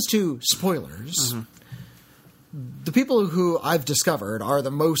when it comes to spoilers, the people who I've discovered are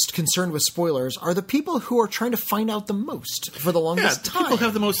the most concerned with spoilers are the people who are trying to find out the most for the longest time. People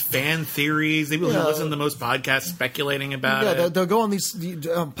have the most fan theories. People who listen to the most podcasts speculating about it. They'll go on these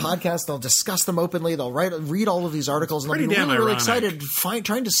podcasts. They'll discuss them openly. They'll read all of these articles, and they'll be really excited,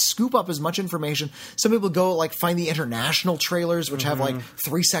 trying to scoop up as much information. Some people go find the international trailers, which have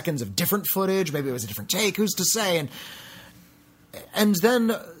 3 seconds of different footage. Maybe it was a different take. Who's to say? And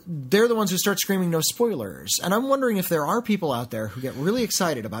then they're the ones who start screaming no spoilers. And I'm wondering if there are people out there who get really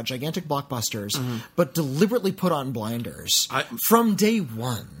excited about gigantic blockbusters, but deliberately put on blinders from day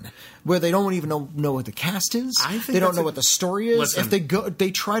one, where they don't even know what the cast is. They don't know what the story is. Listen, if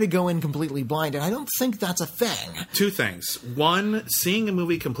they try to go in completely blind, and I don't think that's a thing. 2 things. One, seeing a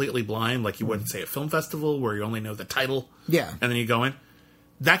movie completely blind, like you wouldn't say at film festival, where you only know the title, and then you go in,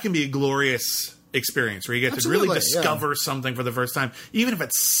 that can be a glorious experience where you get to really discover something for the first time. Even if it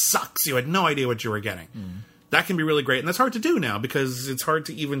sucks, you had no idea what you were getting. That can be really great. And that's hard to do now because it's hard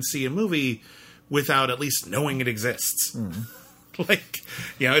to even see a movie without at least knowing it exists.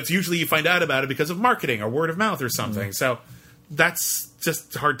 It's usually you find out about it because of marketing or word of mouth or something. So that's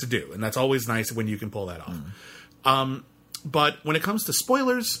just hard to do. And that's always nice when you can pull that off. But when it comes to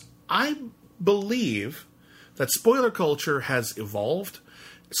spoilers, I believe that spoiler culture has evolved.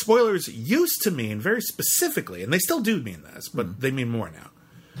 Spoilers used to mean, very specifically, and they still do mean this, but they mean more now.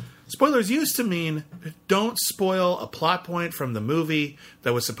 Spoilers used to mean don't spoil a plot point from the movie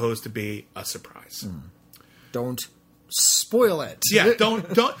that was supposed to be a surprise. Don't spoil it. Yeah, don't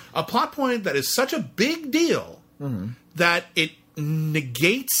a plot point that is such a big deal that it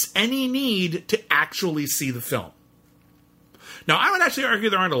negates any need to actually see the film. Now, I would actually argue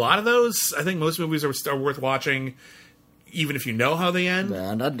there aren't a lot of those. I think most movies are worth watching, even if you know how they end.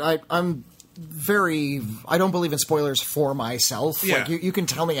 Yeah, and I don't believe in spoilers for myself. Yeah. You can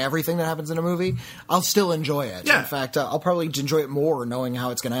tell me everything that happens in a movie. I'll still enjoy it. Yeah. In fact, I'll probably enjoy it more knowing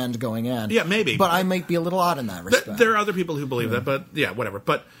how it's going to end going in. Yeah, maybe. But I might be a little odd in that respect. There are other people who believe that, but yeah, whatever.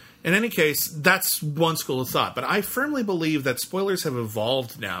 But in any case, that's one school of thought. But I firmly believe that spoilers have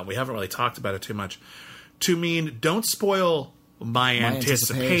evolved now. We haven't really talked about it too much. To mean, don't spoil my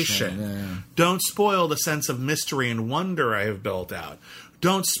anticipation. Yeah. Don't spoil the sense of mystery and wonder I have built out.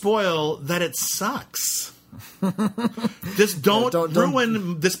 Don't spoil that it sucks. Just don't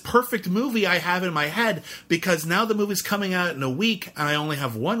ruin this perfect movie I have in my head, because now the movie's coming out in a week and I only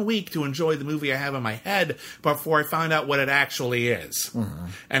have 1 week to enjoy the movie I have in my head before I find out what it actually is.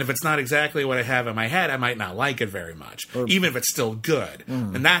 And if it's not exactly what I have in my head, I might not like it very much, even if it's still good.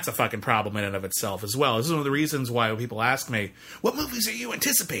 And that's a fucking problem in and of itself as well. This is one of the reasons why when people ask me, what movies are you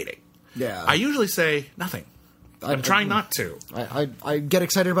anticipating? Yeah. I usually say nothing. I'm trying not to. I get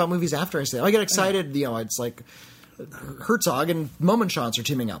excited about movies after I see them. I get excited, it's like Herzog and Momenschanz are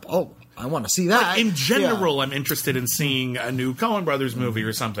teaming up. Oh, I want to see that. In general, I'm interested in seeing a new Coen Brothers movie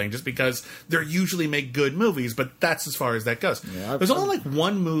or something, just because they usually make good movies, but that's as far as that goes. Yeah, There's only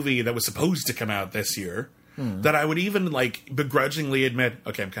one movie that was supposed to come out this year that I would even begrudgingly admit,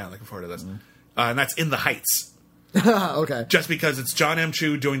 okay, I'm kind of looking forward to this. And that's In the Heights. Okay. Just because it's John M.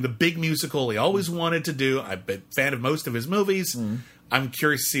 Chu doing the big musical he always wanted to do. I've been a fan of most of his movies. I'm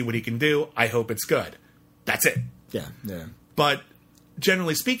curious to see what he can do. I hope it's good. That's it. Yeah. But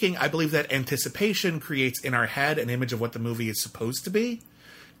generally speaking, I believe that anticipation creates in our head an image of what the movie is supposed to be,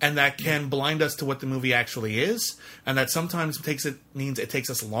 and that can blind us to what the movie actually is, and that sometimes means it takes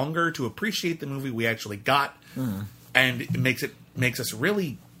us longer to appreciate the movie we actually got, and it makes us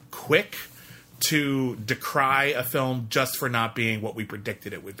really quick to decry a film just for not being what we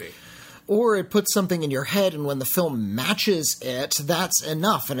predicted it would be. Or it puts something in your head, and when the film matches it, that's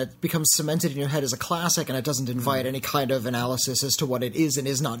enough, and it becomes cemented in your head as a classic, and it doesn't invite any kind of analysis as to what it is and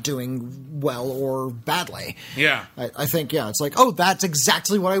is not doing well or badly. Yeah. I think, it's like, oh, that's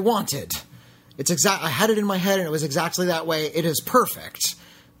exactly what I wanted. I had it in my head, and it was exactly that way. It is perfect.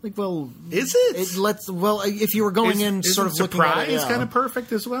 Like, well, is it? If you were going in sort of looking at it, surprise kind of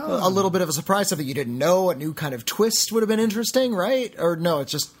perfect as well. A little bit of a surprise, something you didn't know, a new kind of twist would have been interesting, right? Or no,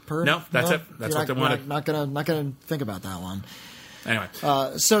 it's just perfect. No, that's it. That's what they wanted. Not gonna think about that one. Anyway,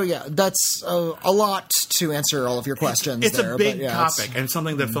 that's a lot to answer all of your questions. It's a big topic and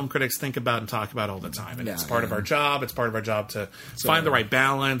something that film critics think about and talk about all the time. And it's part of our job. It's part of our job to find the right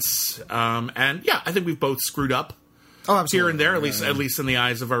balance. I think we've both screwed up. Oh, absolutely. Here and there, at least in the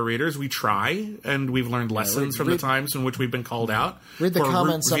eyes of our readers, we try, and we've learned lessons from the times in which we've been called out. Read the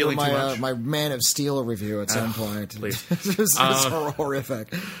comments under my Man of Steel review at some point. Please. It's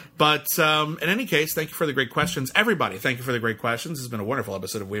horrific. But in any case, thank you for the great questions. Everybody, thank you for the great questions. This has been a wonderful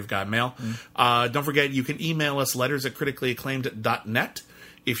episode of We've Got Mail. Don't forget, you can email us letters@criticallyacclaimed.net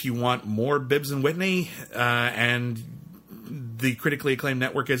if you want more Bibbs and Whitney, and the Critically Acclaimed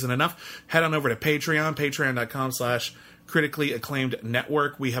Network isn't enough. Head on over to Patreon, patreon.com/Critically Acclaimed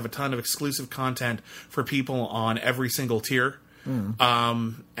Network. We have a ton of exclusive content for people on every single tier. We're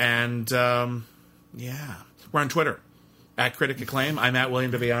on Twitter at Critic Acclaim. I'm at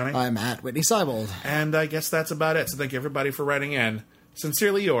William Viviani. I'm at Whitney Seibold. And I guess that's about it. So thank you everybody for writing in.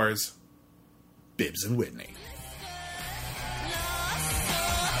 Sincerely yours, Bibbs and Whitney.